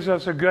really gives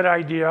us a good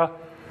idea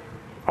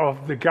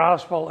of the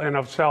gospel and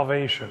of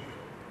salvation.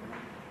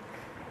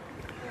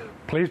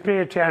 Please pay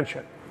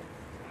attention.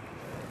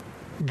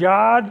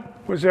 God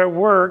was at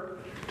work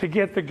to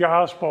get the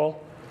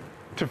gospel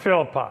to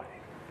Philippi.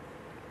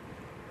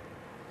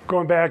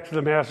 Going back to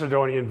the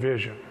Macedonian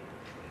vision.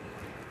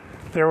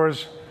 There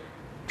was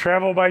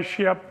travel by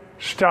ship,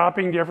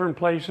 stopping different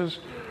places,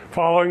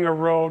 following a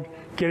road,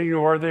 getting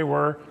to where they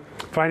were,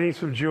 finding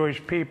some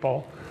Jewish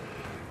people,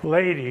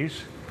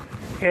 ladies,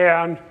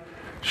 and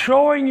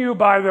Showing you,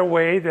 by the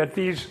way, that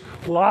these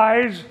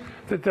lies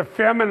that the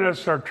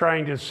feminists are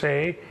trying to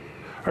say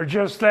are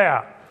just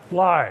that,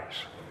 lies.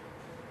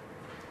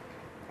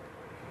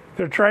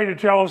 They're trying to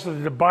tell us that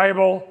the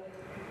Bible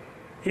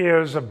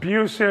is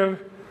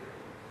abusive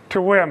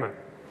to women,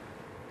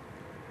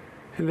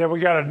 and that we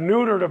got to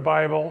neuter the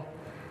Bible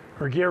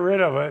or get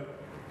rid of it,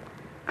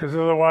 because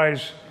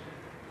otherwise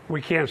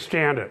we can't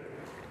stand it.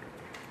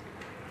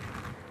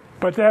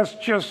 But that's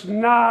just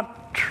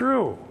not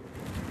true.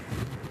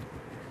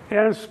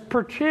 And it's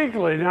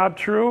particularly not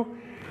true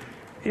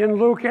in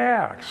Luke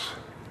Acts,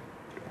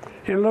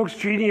 in Luke's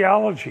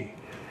genealogy,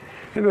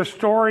 in the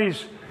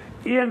stories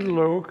in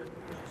Luke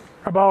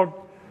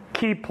about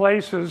key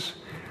places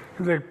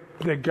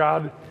that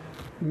God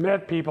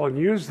met people and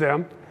used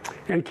them,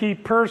 and key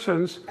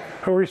persons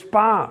who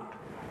respond.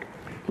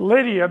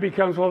 Lydia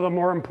becomes one of the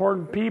more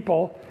important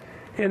people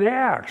in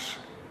Acts.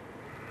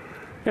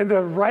 And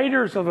the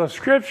writers of the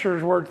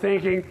scriptures were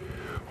thinking,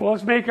 well,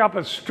 let's make up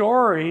a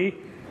story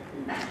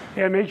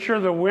and make sure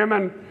the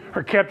women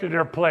are kept in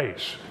their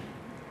place.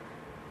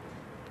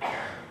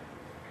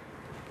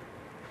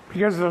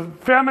 Because the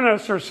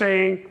feminists are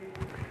saying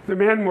the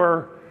men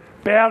were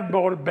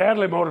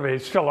badly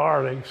motivated, still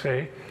are, they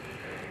say.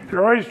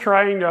 They're always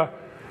trying to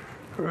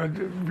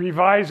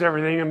revise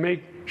everything and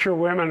make sure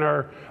women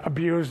are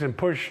abused and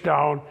pushed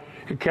down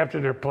and kept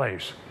in their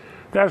place.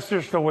 That's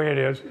just the way it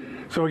is.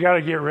 So we got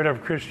to get rid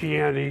of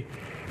Christianity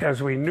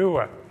as we knew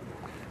it,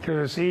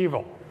 because it's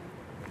evil.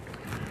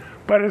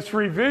 But it's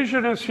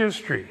revisionist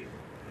history.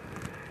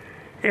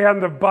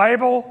 And the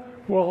Bible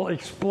will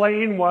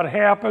explain what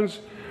happens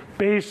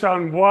based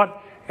on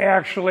what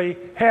actually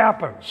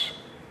happens.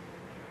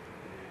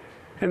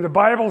 And the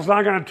Bible's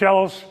not going to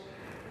tell us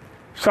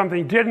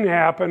something didn't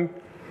happen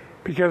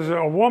because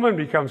a woman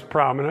becomes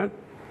prominent.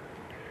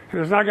 And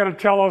it's not going to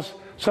tell us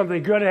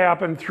something good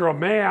happened through a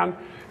man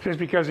just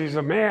because he's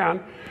a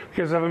man.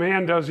 Because if a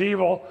man does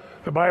evil,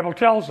 the Bible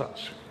tells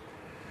us.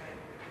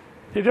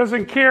 It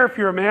doesn't care if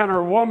you're a man or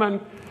a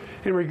woman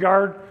in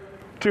regard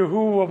to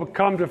who will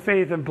come to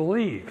faith and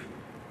believe.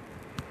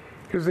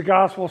 Because the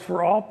gospel is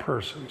for all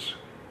persons,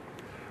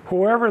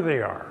 whoever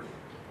they are.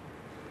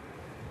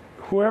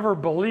 Whoever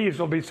believes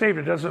will be saved.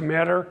 It doesn't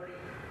matter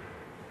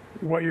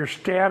what your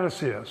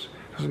status is.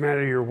 It doesn't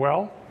matter your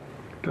wealth.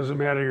 It doesn't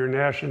matter your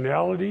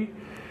nationality.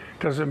 It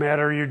doesn't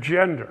matter your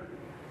gender.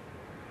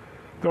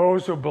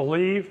 Those who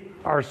believe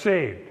are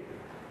saved.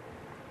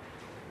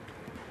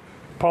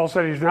 Paul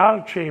said he's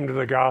not ashamed of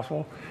the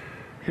gospel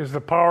because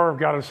the power of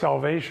God is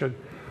salvation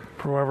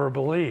for whoever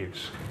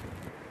believes.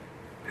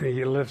 And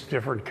he lists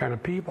different kind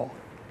of people.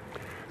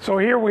 So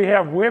here we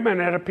have women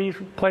at a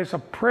place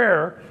of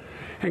prayer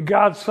and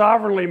God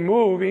sovereignly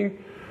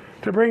moving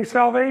to bring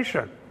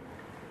salvation.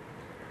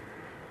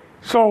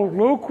 So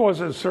Luke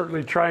wasn't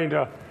certainly trying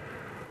to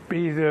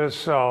be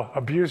this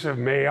abusive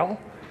male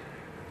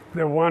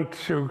that want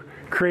to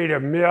create a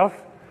myth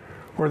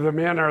where the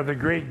men are the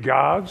great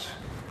gods.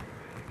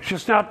 It's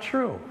just not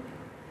true.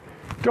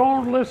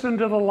 Don't listen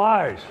to the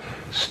lies.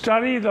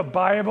 Study the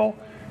Bible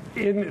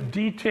in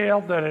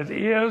detail that it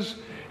is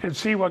and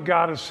see what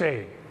God is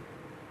saying.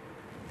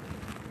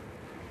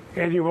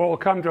 And you will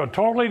come to a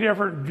totally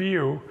different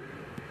view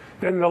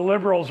than the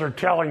liberals are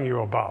telling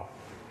you about.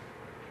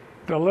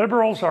 The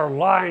liberals are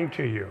lying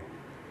to you.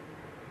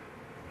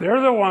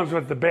 They're the ones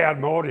with the bad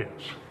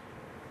motives.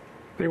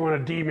 They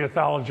want to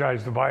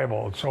demythologize the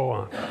Bible and so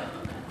on.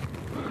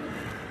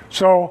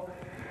 So,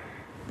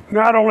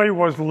 not only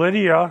was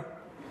Lydia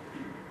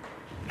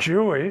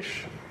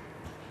Jewish,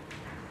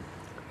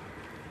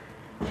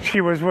 she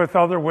was with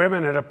other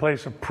women at a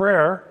place of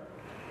prayer,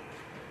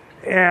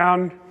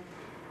 and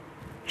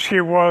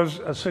she was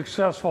a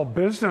successful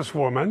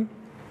businesswoman,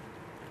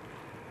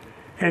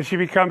 and she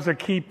becomes a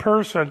key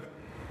person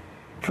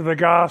for the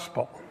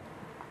gospel.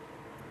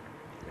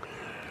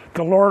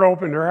 The Lord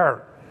opened her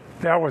heart.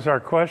 That was our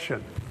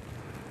question.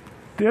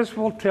 This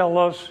will tell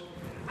us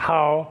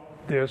how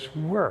this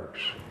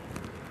works.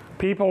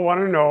 People want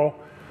to know,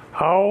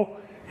 how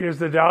is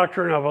the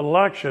doctrine of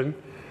election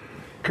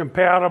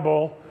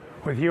compatible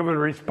with human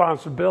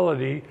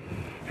responsibility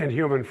and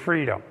human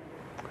freedom?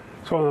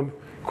 It's one of the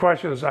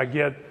questions I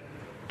get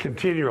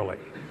continually.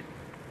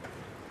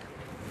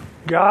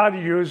 God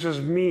uses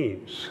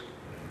means.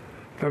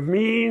 The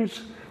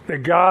means that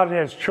God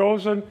has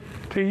chosen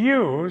to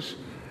use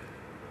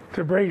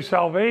to bring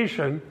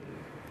salvation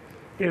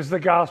is the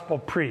gospel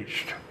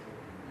preached.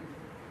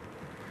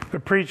 The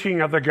preaching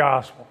of the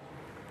gospel.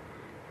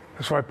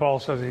 That's why Paul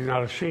says he's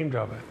not ashamed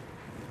of it.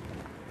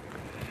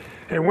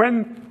 And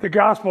when the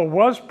gospel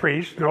was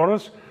preached,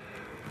 notice,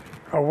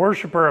 a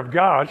worshiper of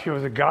God, she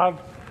was a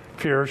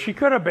God-fearer. She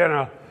could have been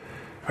a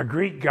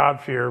Greek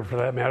God-fearer for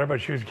that matter,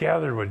 but she was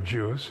gathered with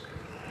Jews.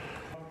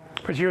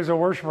 But she was a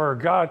worshiper of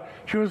God.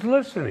 She was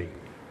listening.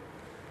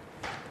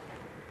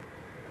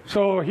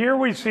 So here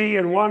we see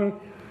in one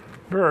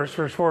verse,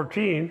 verse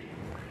 14,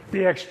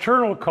 the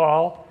external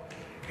call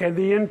and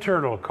the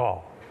internal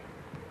call.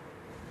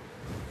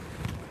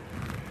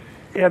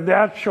 And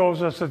that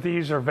shows us that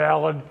these are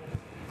valid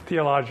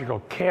theological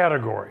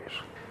categories.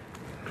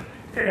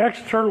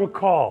 External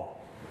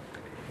call,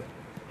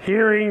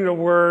 hearing the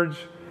words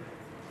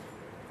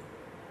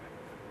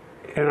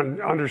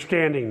and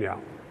understanding them.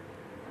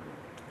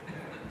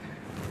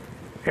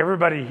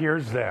 Everybody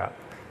hears that.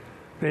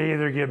 They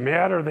either get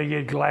mad or they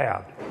get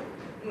glad.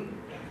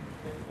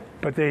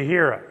 But they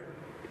hear it.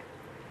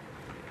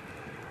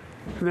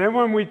 And then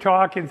when we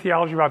talk in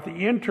theology about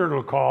the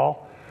internal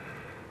call,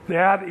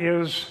 that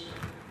is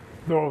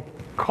the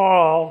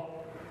call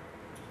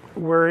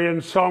wherein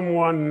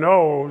someone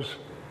knows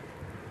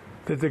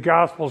that the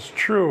gospel's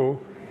true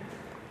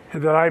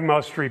and that I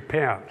must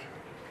repent.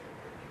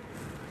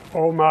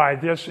 Oh my,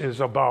 this is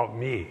about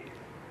me.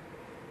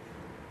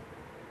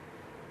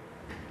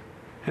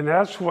 And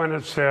that's when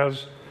it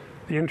says,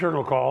 the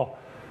internal call,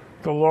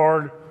 the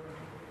Lord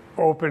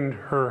opened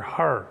her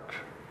heart.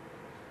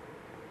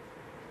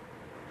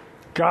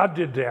 God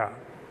did that.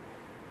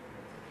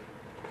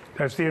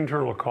 That's the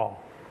internal call.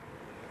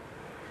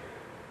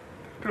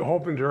 It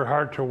opened her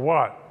heart to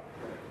what?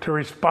 To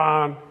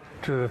respond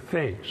to the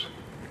things.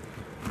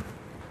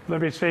 Let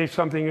me say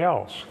something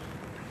else.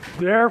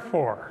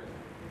 Therefore,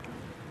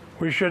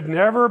 we should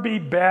never be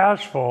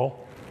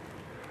bashful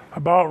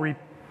about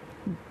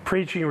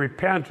preaching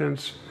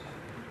repentance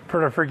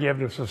for the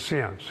forgiveness of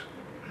sins.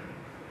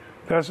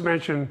 That's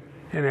mentioned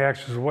in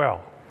Acts as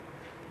well.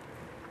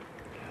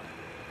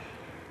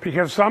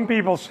 Because some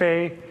people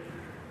say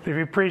that if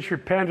you preach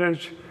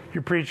repentance,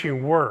 you're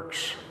preaching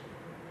works.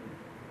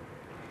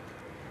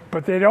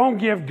 But they don't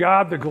give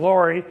God the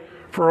glory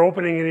for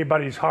opening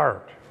anybody's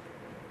heart.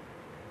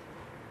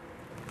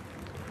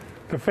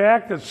 The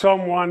fact that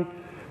someone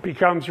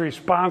becomes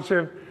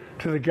responsive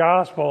to the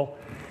gospel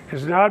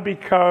is not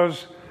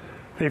because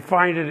they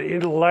find it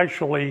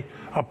intellectually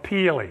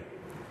appealing.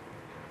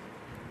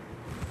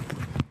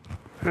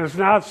 And it's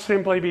not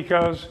simply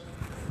because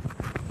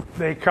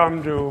they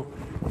come to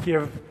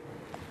give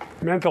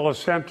mental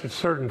assent to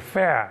certain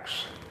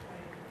facts.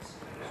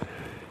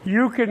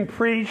 You can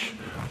preach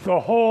the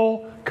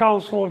whole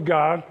counsel of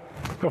God,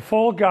 the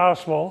full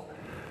gospel,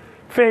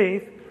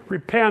 faith,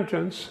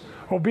 repentance,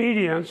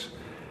 obedience.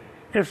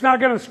 It's not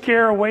going to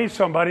scare away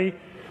somebody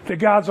that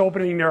God's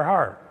opening their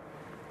heart.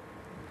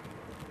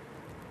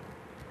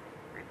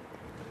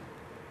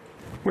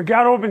 When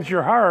God opens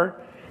your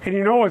heart and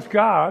you know it's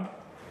God,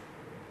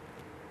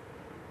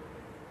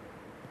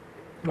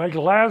 like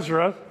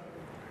Lazarus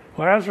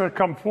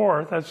come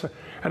forth, that's an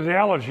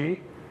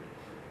analogy,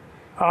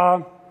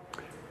 and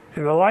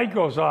the light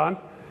goes on,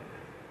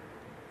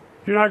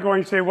 you're not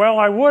going to say, well,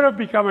 I would have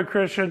become a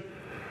Christian,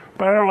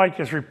 but I don't like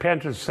this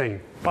repentance thing.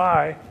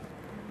 Bye.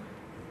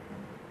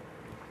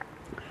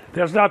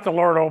 That's not the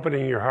Lord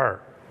opening your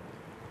heart.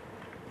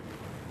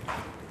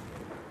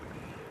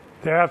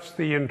 That's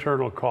the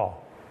internal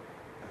call.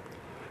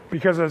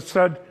 Because it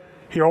said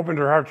he opened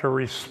her heart to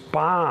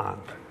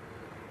respond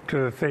to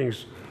the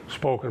things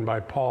spoken by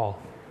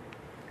Paul.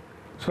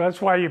 So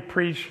that's why you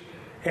preach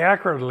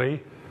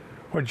accurately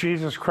what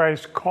Jesus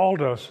Christ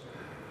called us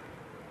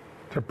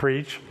to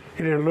preach.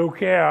 And in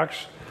Luke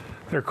Acts,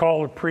 they're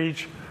called to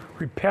preach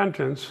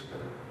repentance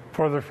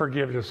for the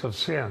forgiveness of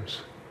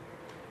sins.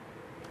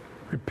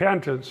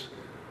 Repentance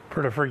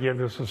for the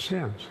forgiveness of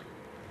sins.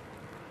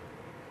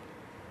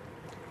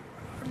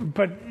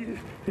 But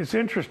it's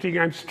interesting,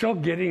 I'm still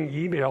getting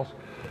emails.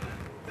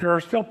 There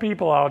are still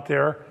people out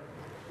there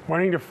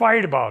wanting to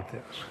fight about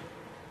this.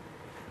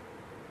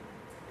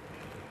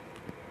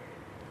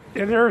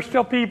 And there are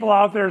still people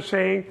out there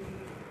saying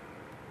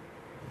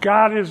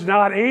God is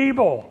not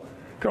able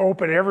to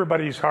open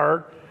everybody's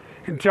heart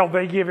until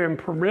they give him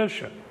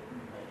permission.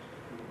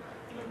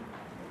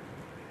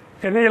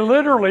 And they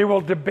literally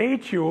will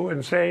debate you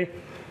and say,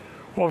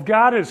 well, if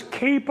God is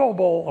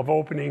capable of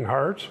opening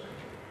hearts,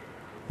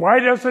 why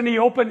doesn't he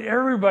open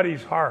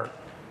everybody's heart?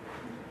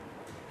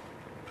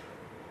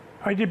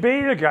 I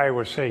debated a guy who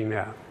was saying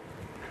that.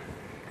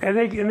 And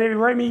they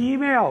write me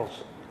emails.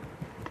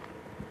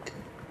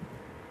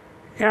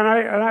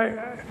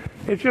 And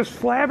it just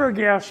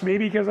flabbergasts me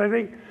because I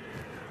think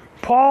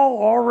Paul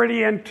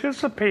already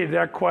anticipated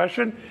that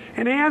question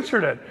and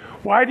answered it.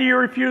 Why do you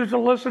refuse to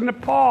listen to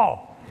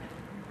Paul?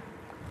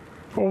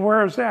 Well,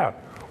 where is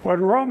that? Well,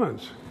 in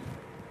Romans.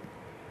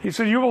 He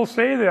said, you will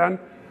say then,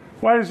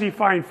 why does he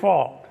find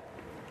fault?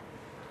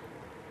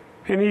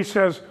 And he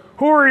says,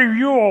 who are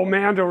you, O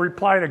man, to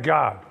reply to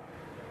God?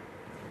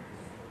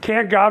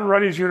 Can't God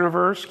run his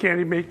universe? Can't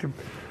he make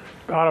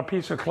out of a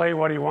piece of clay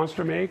what he wants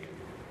to make?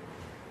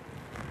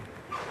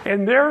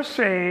 And they're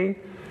saying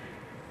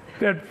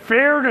that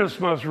fairness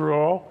must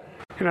rule,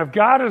 and if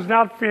God is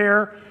not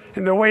fair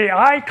in the way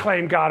I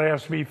claim God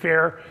has to be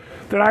fair,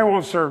 then I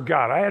won't serve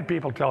God. I had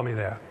people tell me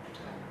that,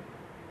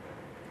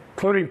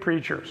 including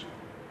preachers.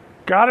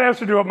 God has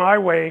to do it my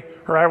way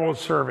or I won't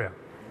serve him.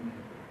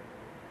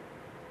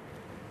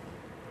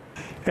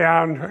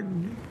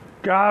 And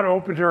God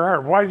opened her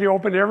heart. Why did he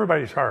open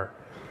everybody's heart?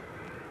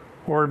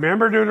 Well,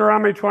 remember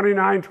Deuteronomy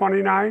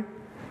 29:29?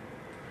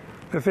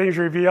 The things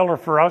revealed are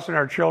for us and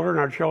our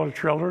children's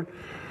children,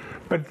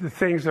 But the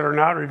things that are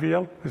not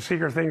revealed, the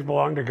secret things,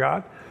 belong to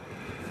God.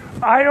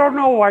 I don't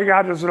know why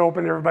God doesn't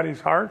open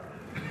everybody's heart,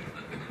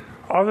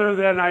 other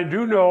than I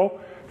do know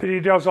that He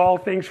does all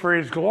things for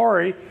His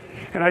glory,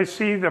 and I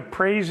see the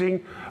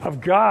praising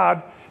of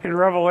God in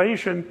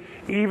Revelation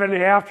even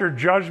after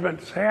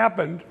judgment's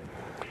happened,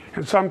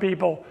 and some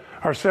people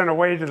are sent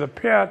away to the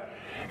pit,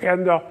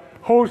 and the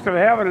host of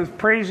heaven is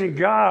praising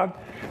God,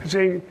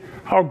 saying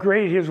how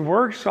great His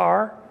works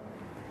are.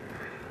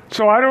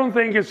 So I don't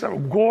think it's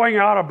going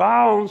out of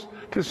bounds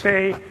to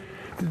say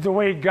that the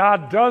way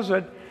God does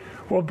it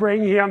will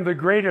bring Him the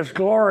greatest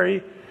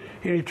glory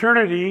in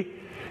eternity.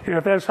 And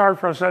if that's hard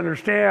for us to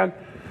understand,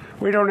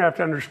 we don't have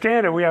to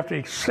understand it. We have to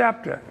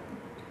accept it.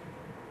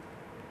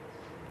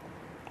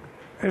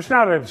 It's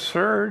not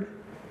absurd.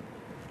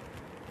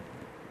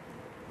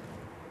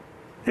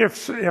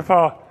 If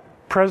a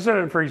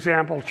president, for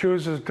example,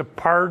 chooses to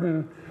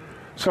pardon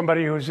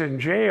somebody who's in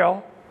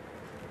jail,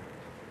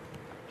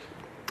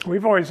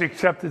 we've always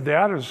accepted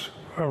that as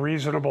a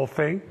reasonable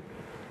thing.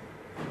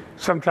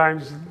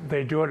 Sometimes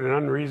they do it in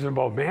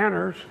unreasonable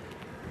manners.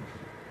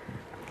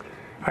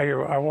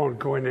 I won't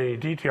go into any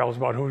details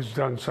about who's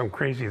done some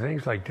crazy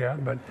things like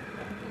that, but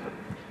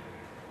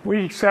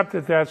we accept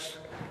that that's,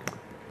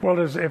 well,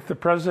 if the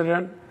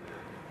president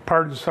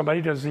pardons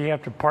somebody, does he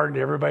have to pardon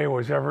everybody who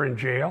was ever in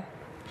jail?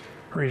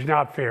 Or he's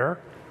not fair?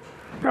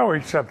 No, we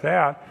accept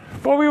that.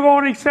 But we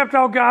won't accept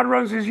how God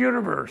runs His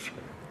universe.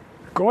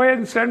 Go ahead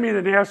and send me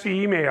the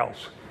nasty emails.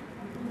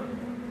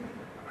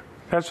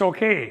 That's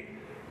okay.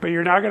 But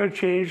you're not going to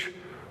change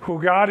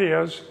who God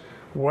is,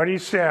 what He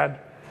said,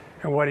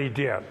 and what He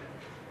did.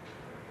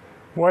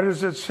 What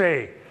does it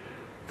say?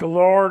 The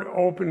Lord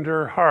opened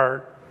her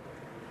heart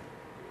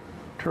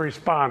to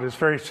respond. It's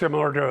very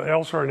similar to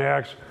elsewhere in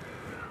Acts,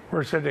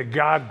 where it said that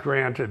God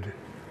granted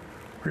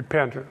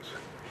repentance.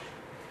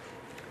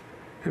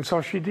 And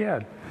so she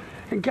did.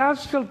 And God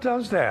still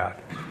does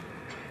that.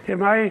 In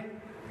my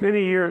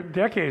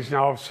decades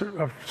now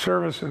of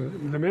service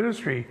in the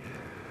ministry,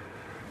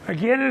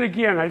 again and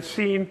again I've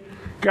seen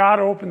God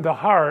open the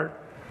heart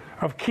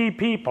of key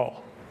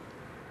people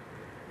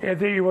and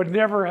that you would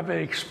never have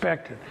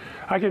expected.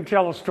 I can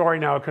tell a story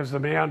now because the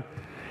man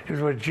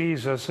is with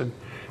Jesus and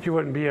he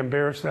wouldn't be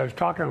embarrassed that I was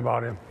talking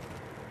about him.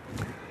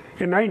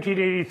 In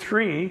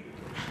 1983,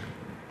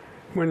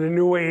 when the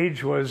New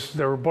Age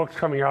there were books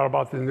coming out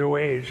about the New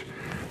Age,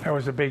 that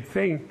was a big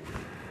thing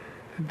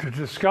to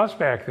discuss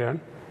back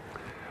then.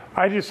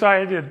 I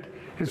decided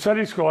in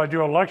Sunday school I'd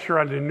do a lecture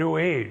on the New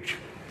Age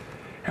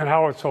and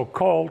how it's so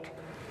cult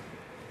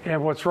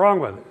and what's wrong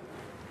with it.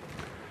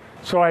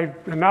 So I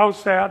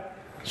announced that,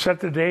 set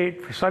the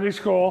date for Sunday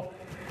school,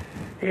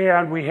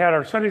 and we had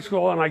our Sunday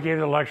school and I gave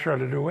the lecture on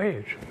the New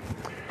Age.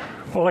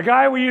 Well, the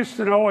guy we used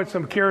to know at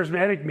some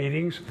charismatic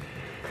meetings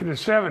in the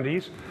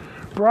 70s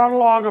brought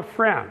along a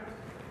friend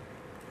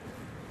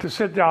to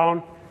sit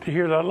down to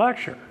hear that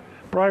lecture.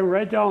 Brought him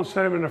right down and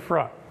set him in the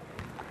front.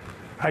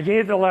 I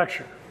gave the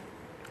lecture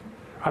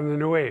on the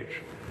New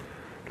Age.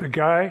 The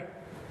guy,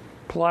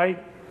 polite,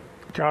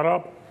 got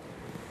up,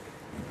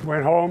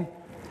 went home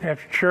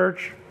after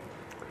church.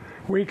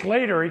 A week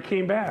later, he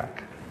came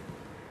back.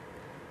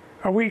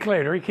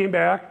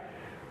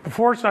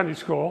 Before Sunday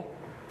school.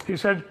 He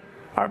said,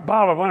 Bob,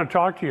 I want to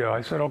talk to you.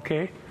 I said,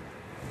 okay.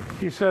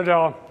 He said,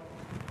 I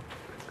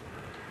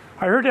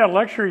heard that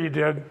lecture you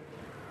did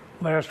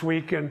last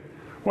week, and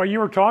what you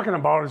were talking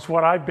about is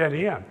what I've been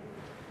in.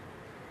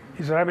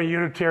 He said, I'm a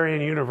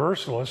Unitarian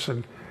Universalist,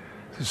 and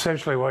it's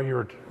essentially what you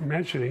were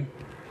mentioning.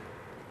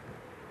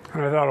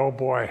 And I thought, oh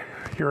boy,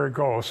 here it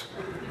goes.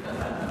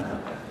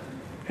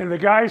 And the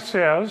guy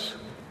says,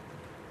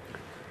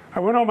 I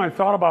went home and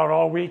thought about it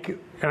all week,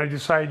 and I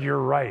decided you're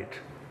right.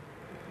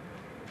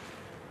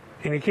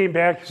 And he came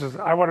back, he says,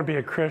 I want to be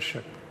a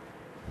Christian.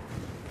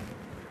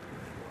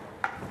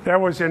 That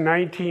was in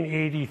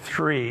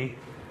 1983,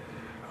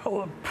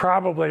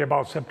 probably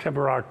about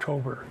September,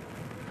 October.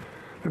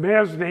 The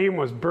man's name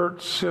was Bert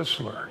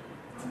Sisler.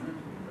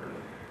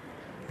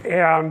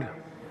 And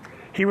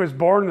he was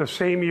born the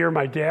same year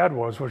my dad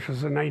was, which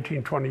was in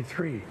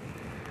 1923.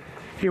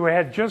 He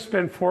had just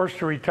been forced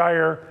to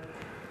retire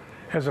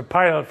as a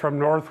pilot from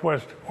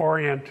Northwest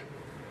Orient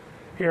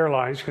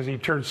Airlines because he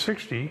turned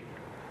 60.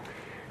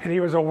 And he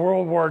was a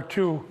World War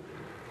II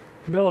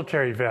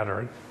military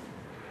veteran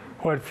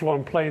who had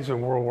flown planes in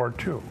World War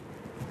II.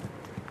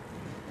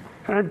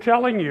 And I'm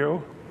telling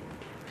you,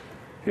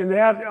 in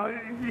that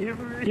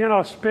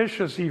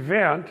inauspicious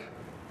event,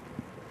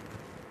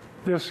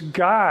 this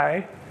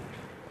guy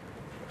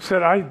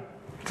said, I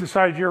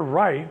decided you're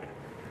right.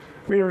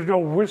 I mean, there was no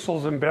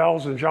whistles and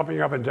bells and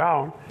jumping up and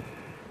down.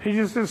 He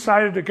just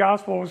decided the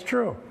gospel was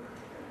true.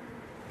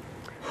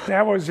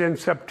 That was in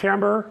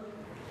September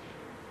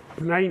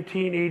of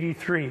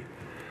 1983.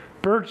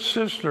 Bert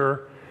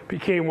Sisler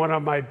became one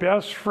of my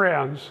best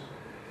friends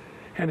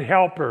and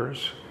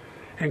helpers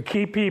and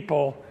key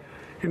people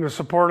in the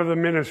support of the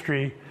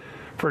ministry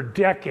for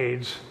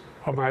decades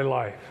of my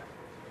life.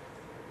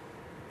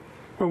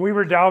 When we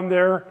were down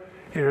there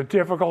in a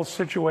difficult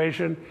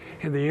situation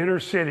in the inner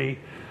city,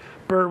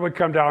 Bert would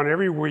come down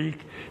every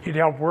week. He'd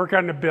help work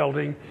on the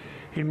building.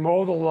 He'd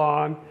mow the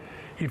lawn.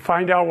 He'd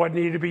find out what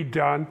needed to be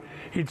done.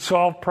 He'd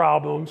solve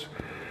problems.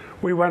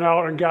 We went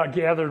out and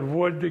gathered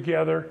wood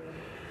together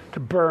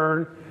to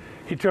burn.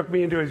 He took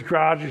me into his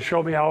garage and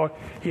showed me how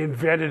he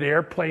invented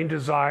airplane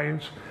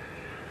designs.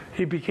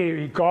 He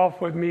golfed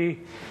with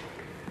me.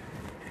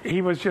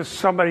 He was just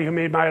somebody who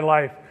made my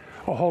life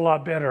a whole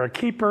lot better. A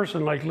key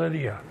person like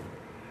Lydia.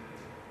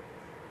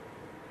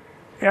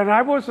 And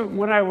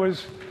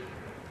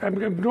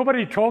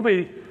nobody told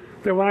me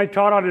that when I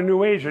taught on a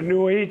New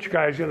Age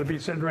guy is going to be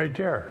sitting right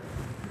there.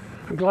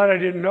 I'm glad I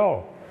didn't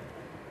know.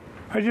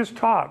 I just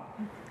taught.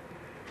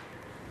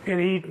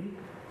 And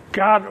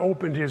God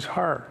opened his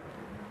heart.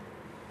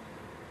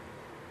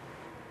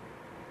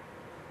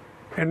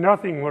 And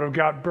nothing would have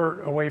got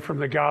Bert away from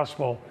the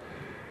gospel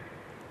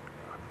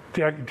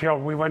until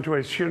we went to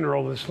his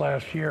funeral this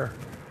last year.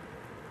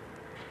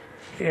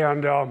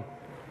 And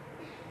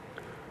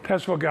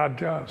that's what God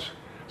does.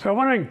 So I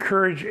want to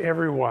encourage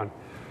everyone,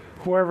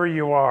 whoever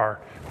you are,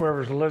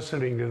 whoever's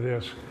listening to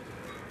this,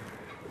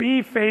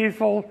 be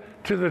faithful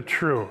to the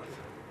truth.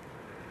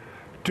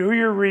 Do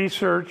your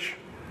research.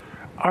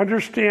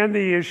 Understand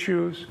the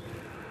issues.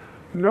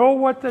 Know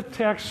what the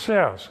text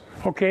says,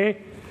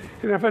 okay?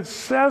 And if it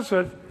says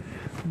it,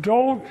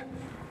 don't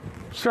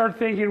start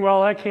thinking,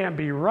 well, that can't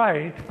be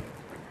right,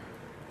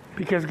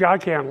 because God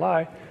can't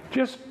lie.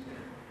 Just,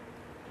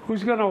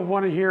 who's going to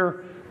want to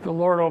hear the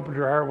Lord open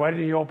your heart? Why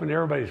didn't he open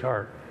everybody's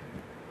heart?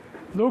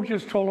 Luke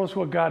just told us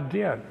what God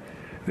did.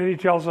 Then he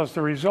tells us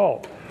the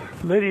result.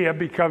 Lydia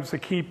becomes the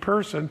key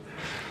person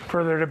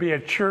for there to be a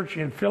church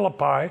in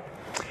Philippi.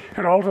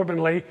 And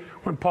ultimately,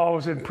 when Paul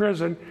was in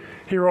prison,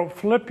 he wrote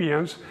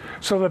Philippians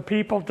so that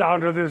people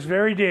down to this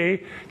very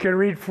day can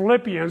read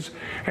Philippians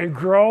and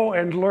grow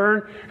and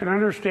learn and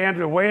understand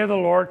the way of the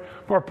Lord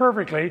more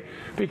perfectly,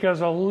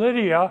 because of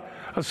Lydia,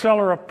 a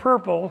seller of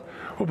purple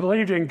who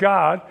believed in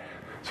God.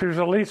 So there's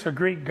at least a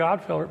Greek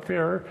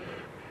God-fearer,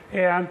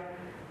 and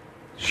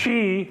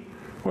she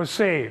was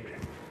saved.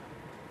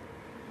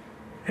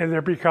 And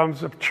there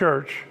becomes a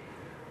church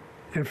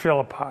in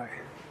Philippi.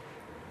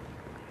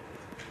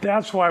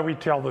 That's why we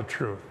tell the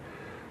truth.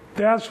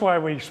 That's why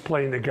we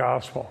explain the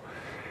gospel.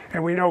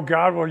 And we know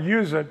God will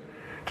use it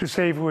to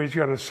save who he's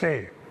going to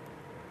save.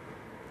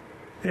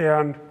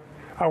 And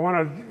I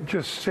want to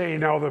just say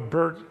now that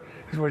Bert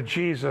is with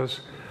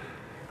Jesus,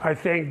 I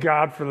thank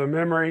God for the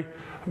memory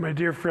of my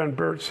dear friend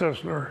Bert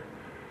Sisler.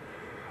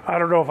 I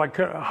don't know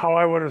how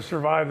I would have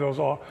survived those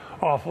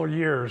awful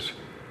years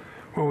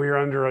when we were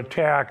under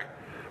attack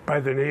by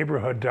the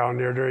neighborhood down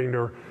there during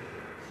the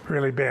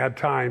really bad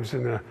times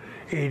in the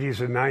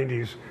 80s and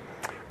 90s.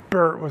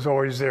 Bert was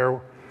always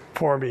there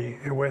for me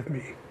and with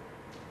me.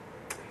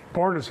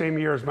 Born the same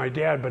year as my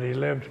dad, but he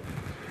lived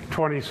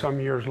 20-some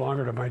years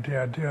longer than my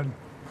dad did.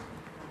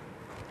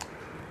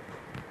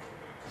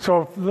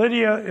 So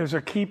Lydia is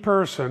a key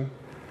person,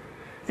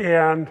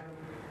 and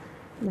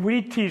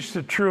we teach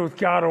the truth.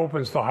 God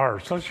opens the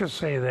hearts. Let's just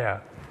say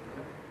that.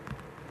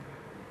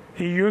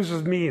 He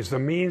uses means. The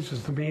means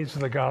is the means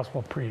of the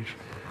gospel preached.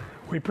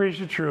 We preach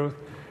the truth.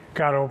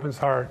 God opens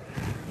the heart.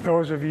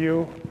 Those of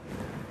you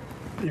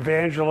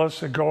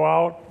evangelists that go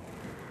out,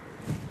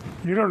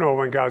 you don't know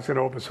when God's going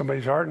to open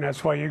somebody's heart, and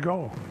that's why you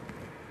go.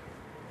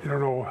 You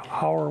don't know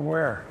how or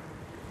where.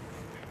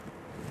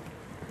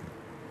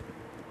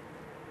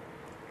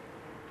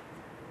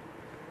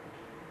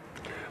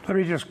 Let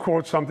me just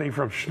quote something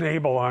from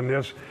Schnabel on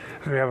this,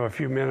 as we have a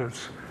few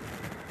minutes.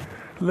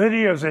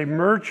 Lydia is a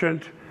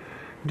merchant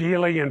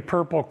dealing in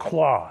purple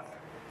cloth.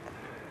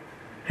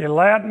 A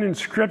Latin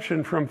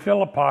inscription from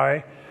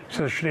Philippi,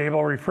 says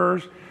Schnabel,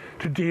 refers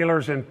to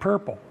dealers in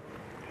purple.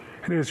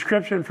 An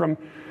inscription from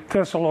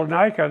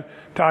Thessalonica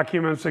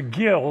documents a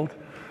guild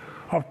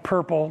of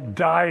purple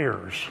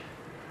dyers,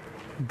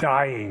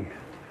 dyeing.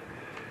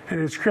 An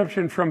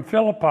inscription from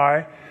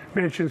Philippi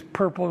mentions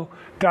purple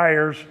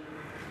dyers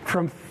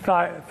from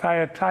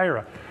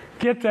Thyatira.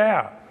 Get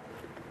that.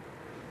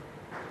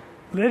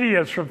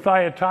 Lydia's from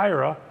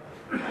Thyatira,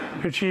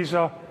 and she's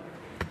a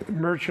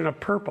merchant of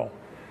purple.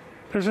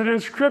 There's an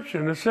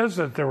inscription that says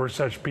that there were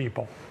such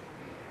people.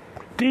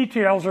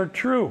 Details are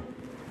true.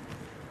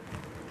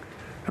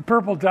 The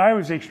purple dye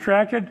was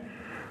extracted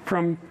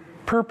from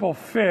purple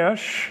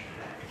fish,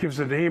 gives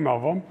the name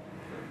of them,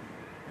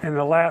 and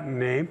the Latin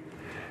name.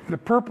 The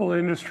purple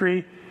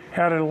industry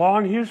had a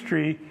long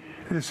history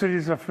in the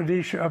cities of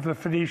the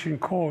Phoenician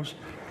coast,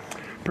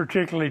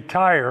 particularly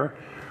Tyre,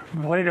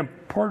 played an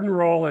important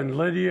role in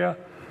Lydia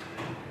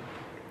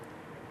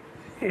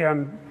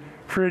and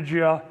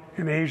Phrygia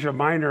in Asia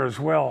Minor as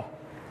well.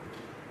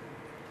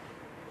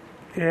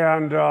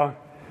 And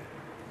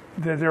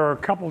then there are a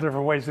couple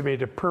different ways they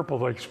made it purple.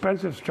 The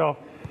expensive stuff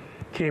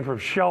came from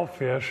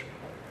shellfish.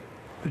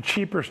 The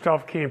cheaper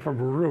stuff came from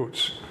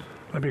roots.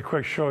 Let me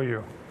quick show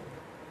you.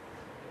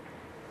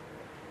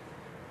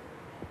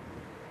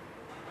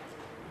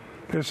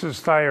 This is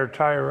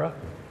Thyatira,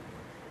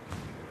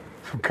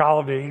 some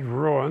colonnade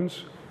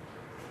ruins.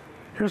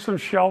 Here's some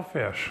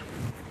shellfish.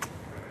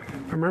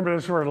 Remember,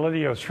 this is where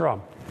Lydia is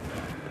from.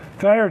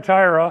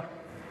 Thyatira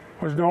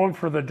was known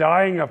for the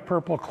dyeing of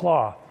purple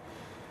cloth,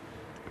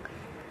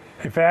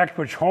 a fact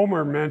which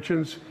Homer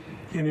mentions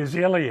in his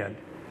Iliad.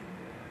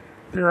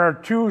 There are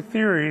two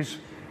theories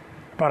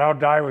about how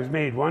dye was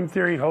made. One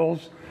theory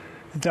holds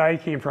the dye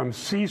came from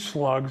sea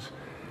slugs,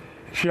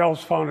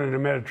 shells found in the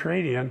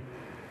Mediterranean.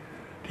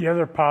 The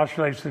other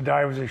postulates the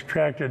dye was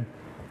extracted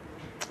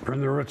from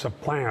the roots of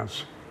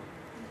plants.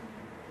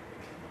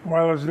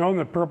 While it is known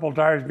that purple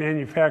dye is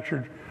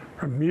manufactured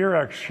from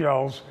murex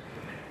shells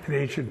in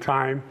ancient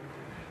time,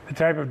 the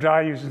type of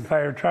dye used in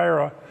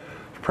Thyatira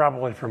is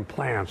probably from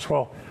plants.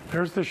 Well,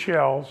 there's the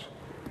shells,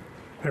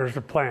 there's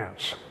the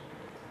plants.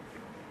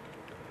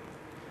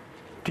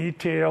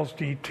 Details,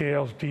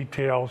 details,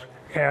 details,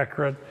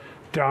 accurate,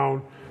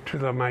 down to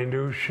the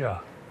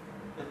minutia.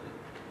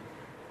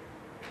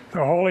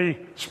 The Holy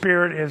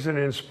Spirit isn't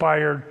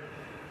inspired,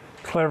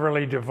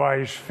 cleverly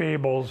devised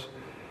fables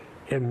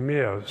and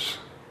myths,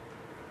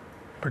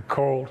 but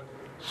cold,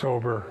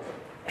 sober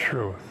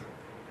truth.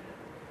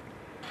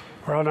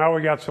 Well, now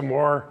we got some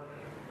more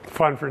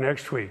fun for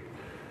next week.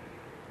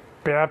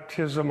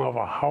 Baptism of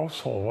a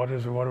household. What are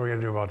we going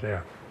to do about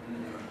that?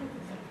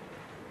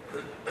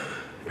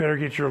 Better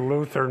get your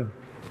Lutheran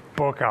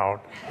book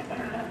out.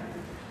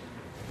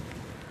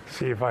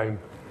 See what's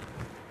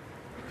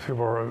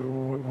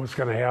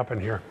going to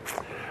happen here.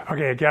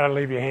 Okay, I got to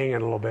leave you hanging a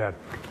little bit.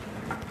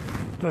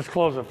 Let's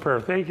close with prayer.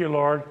 Thank you,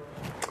 Lord,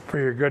 for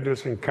your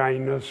goodness and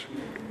kindness.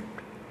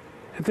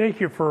 And thank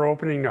you for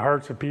opening the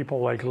hearts of people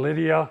like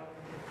Lydia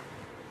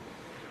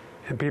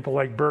and people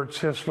like Bert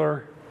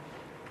Sisler.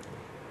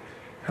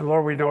 And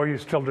Lord, we know you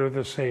still do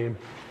the same.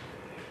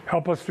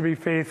 Help us to be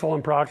faithful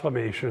in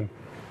proclamation.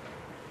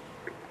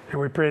 And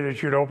we pray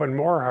that you'd open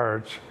more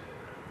hearts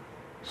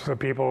so that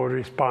people would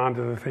respond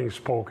to the things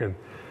spoken.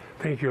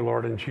 Thank you,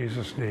 Lord, in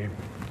Jesus' name.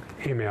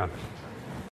 Amen.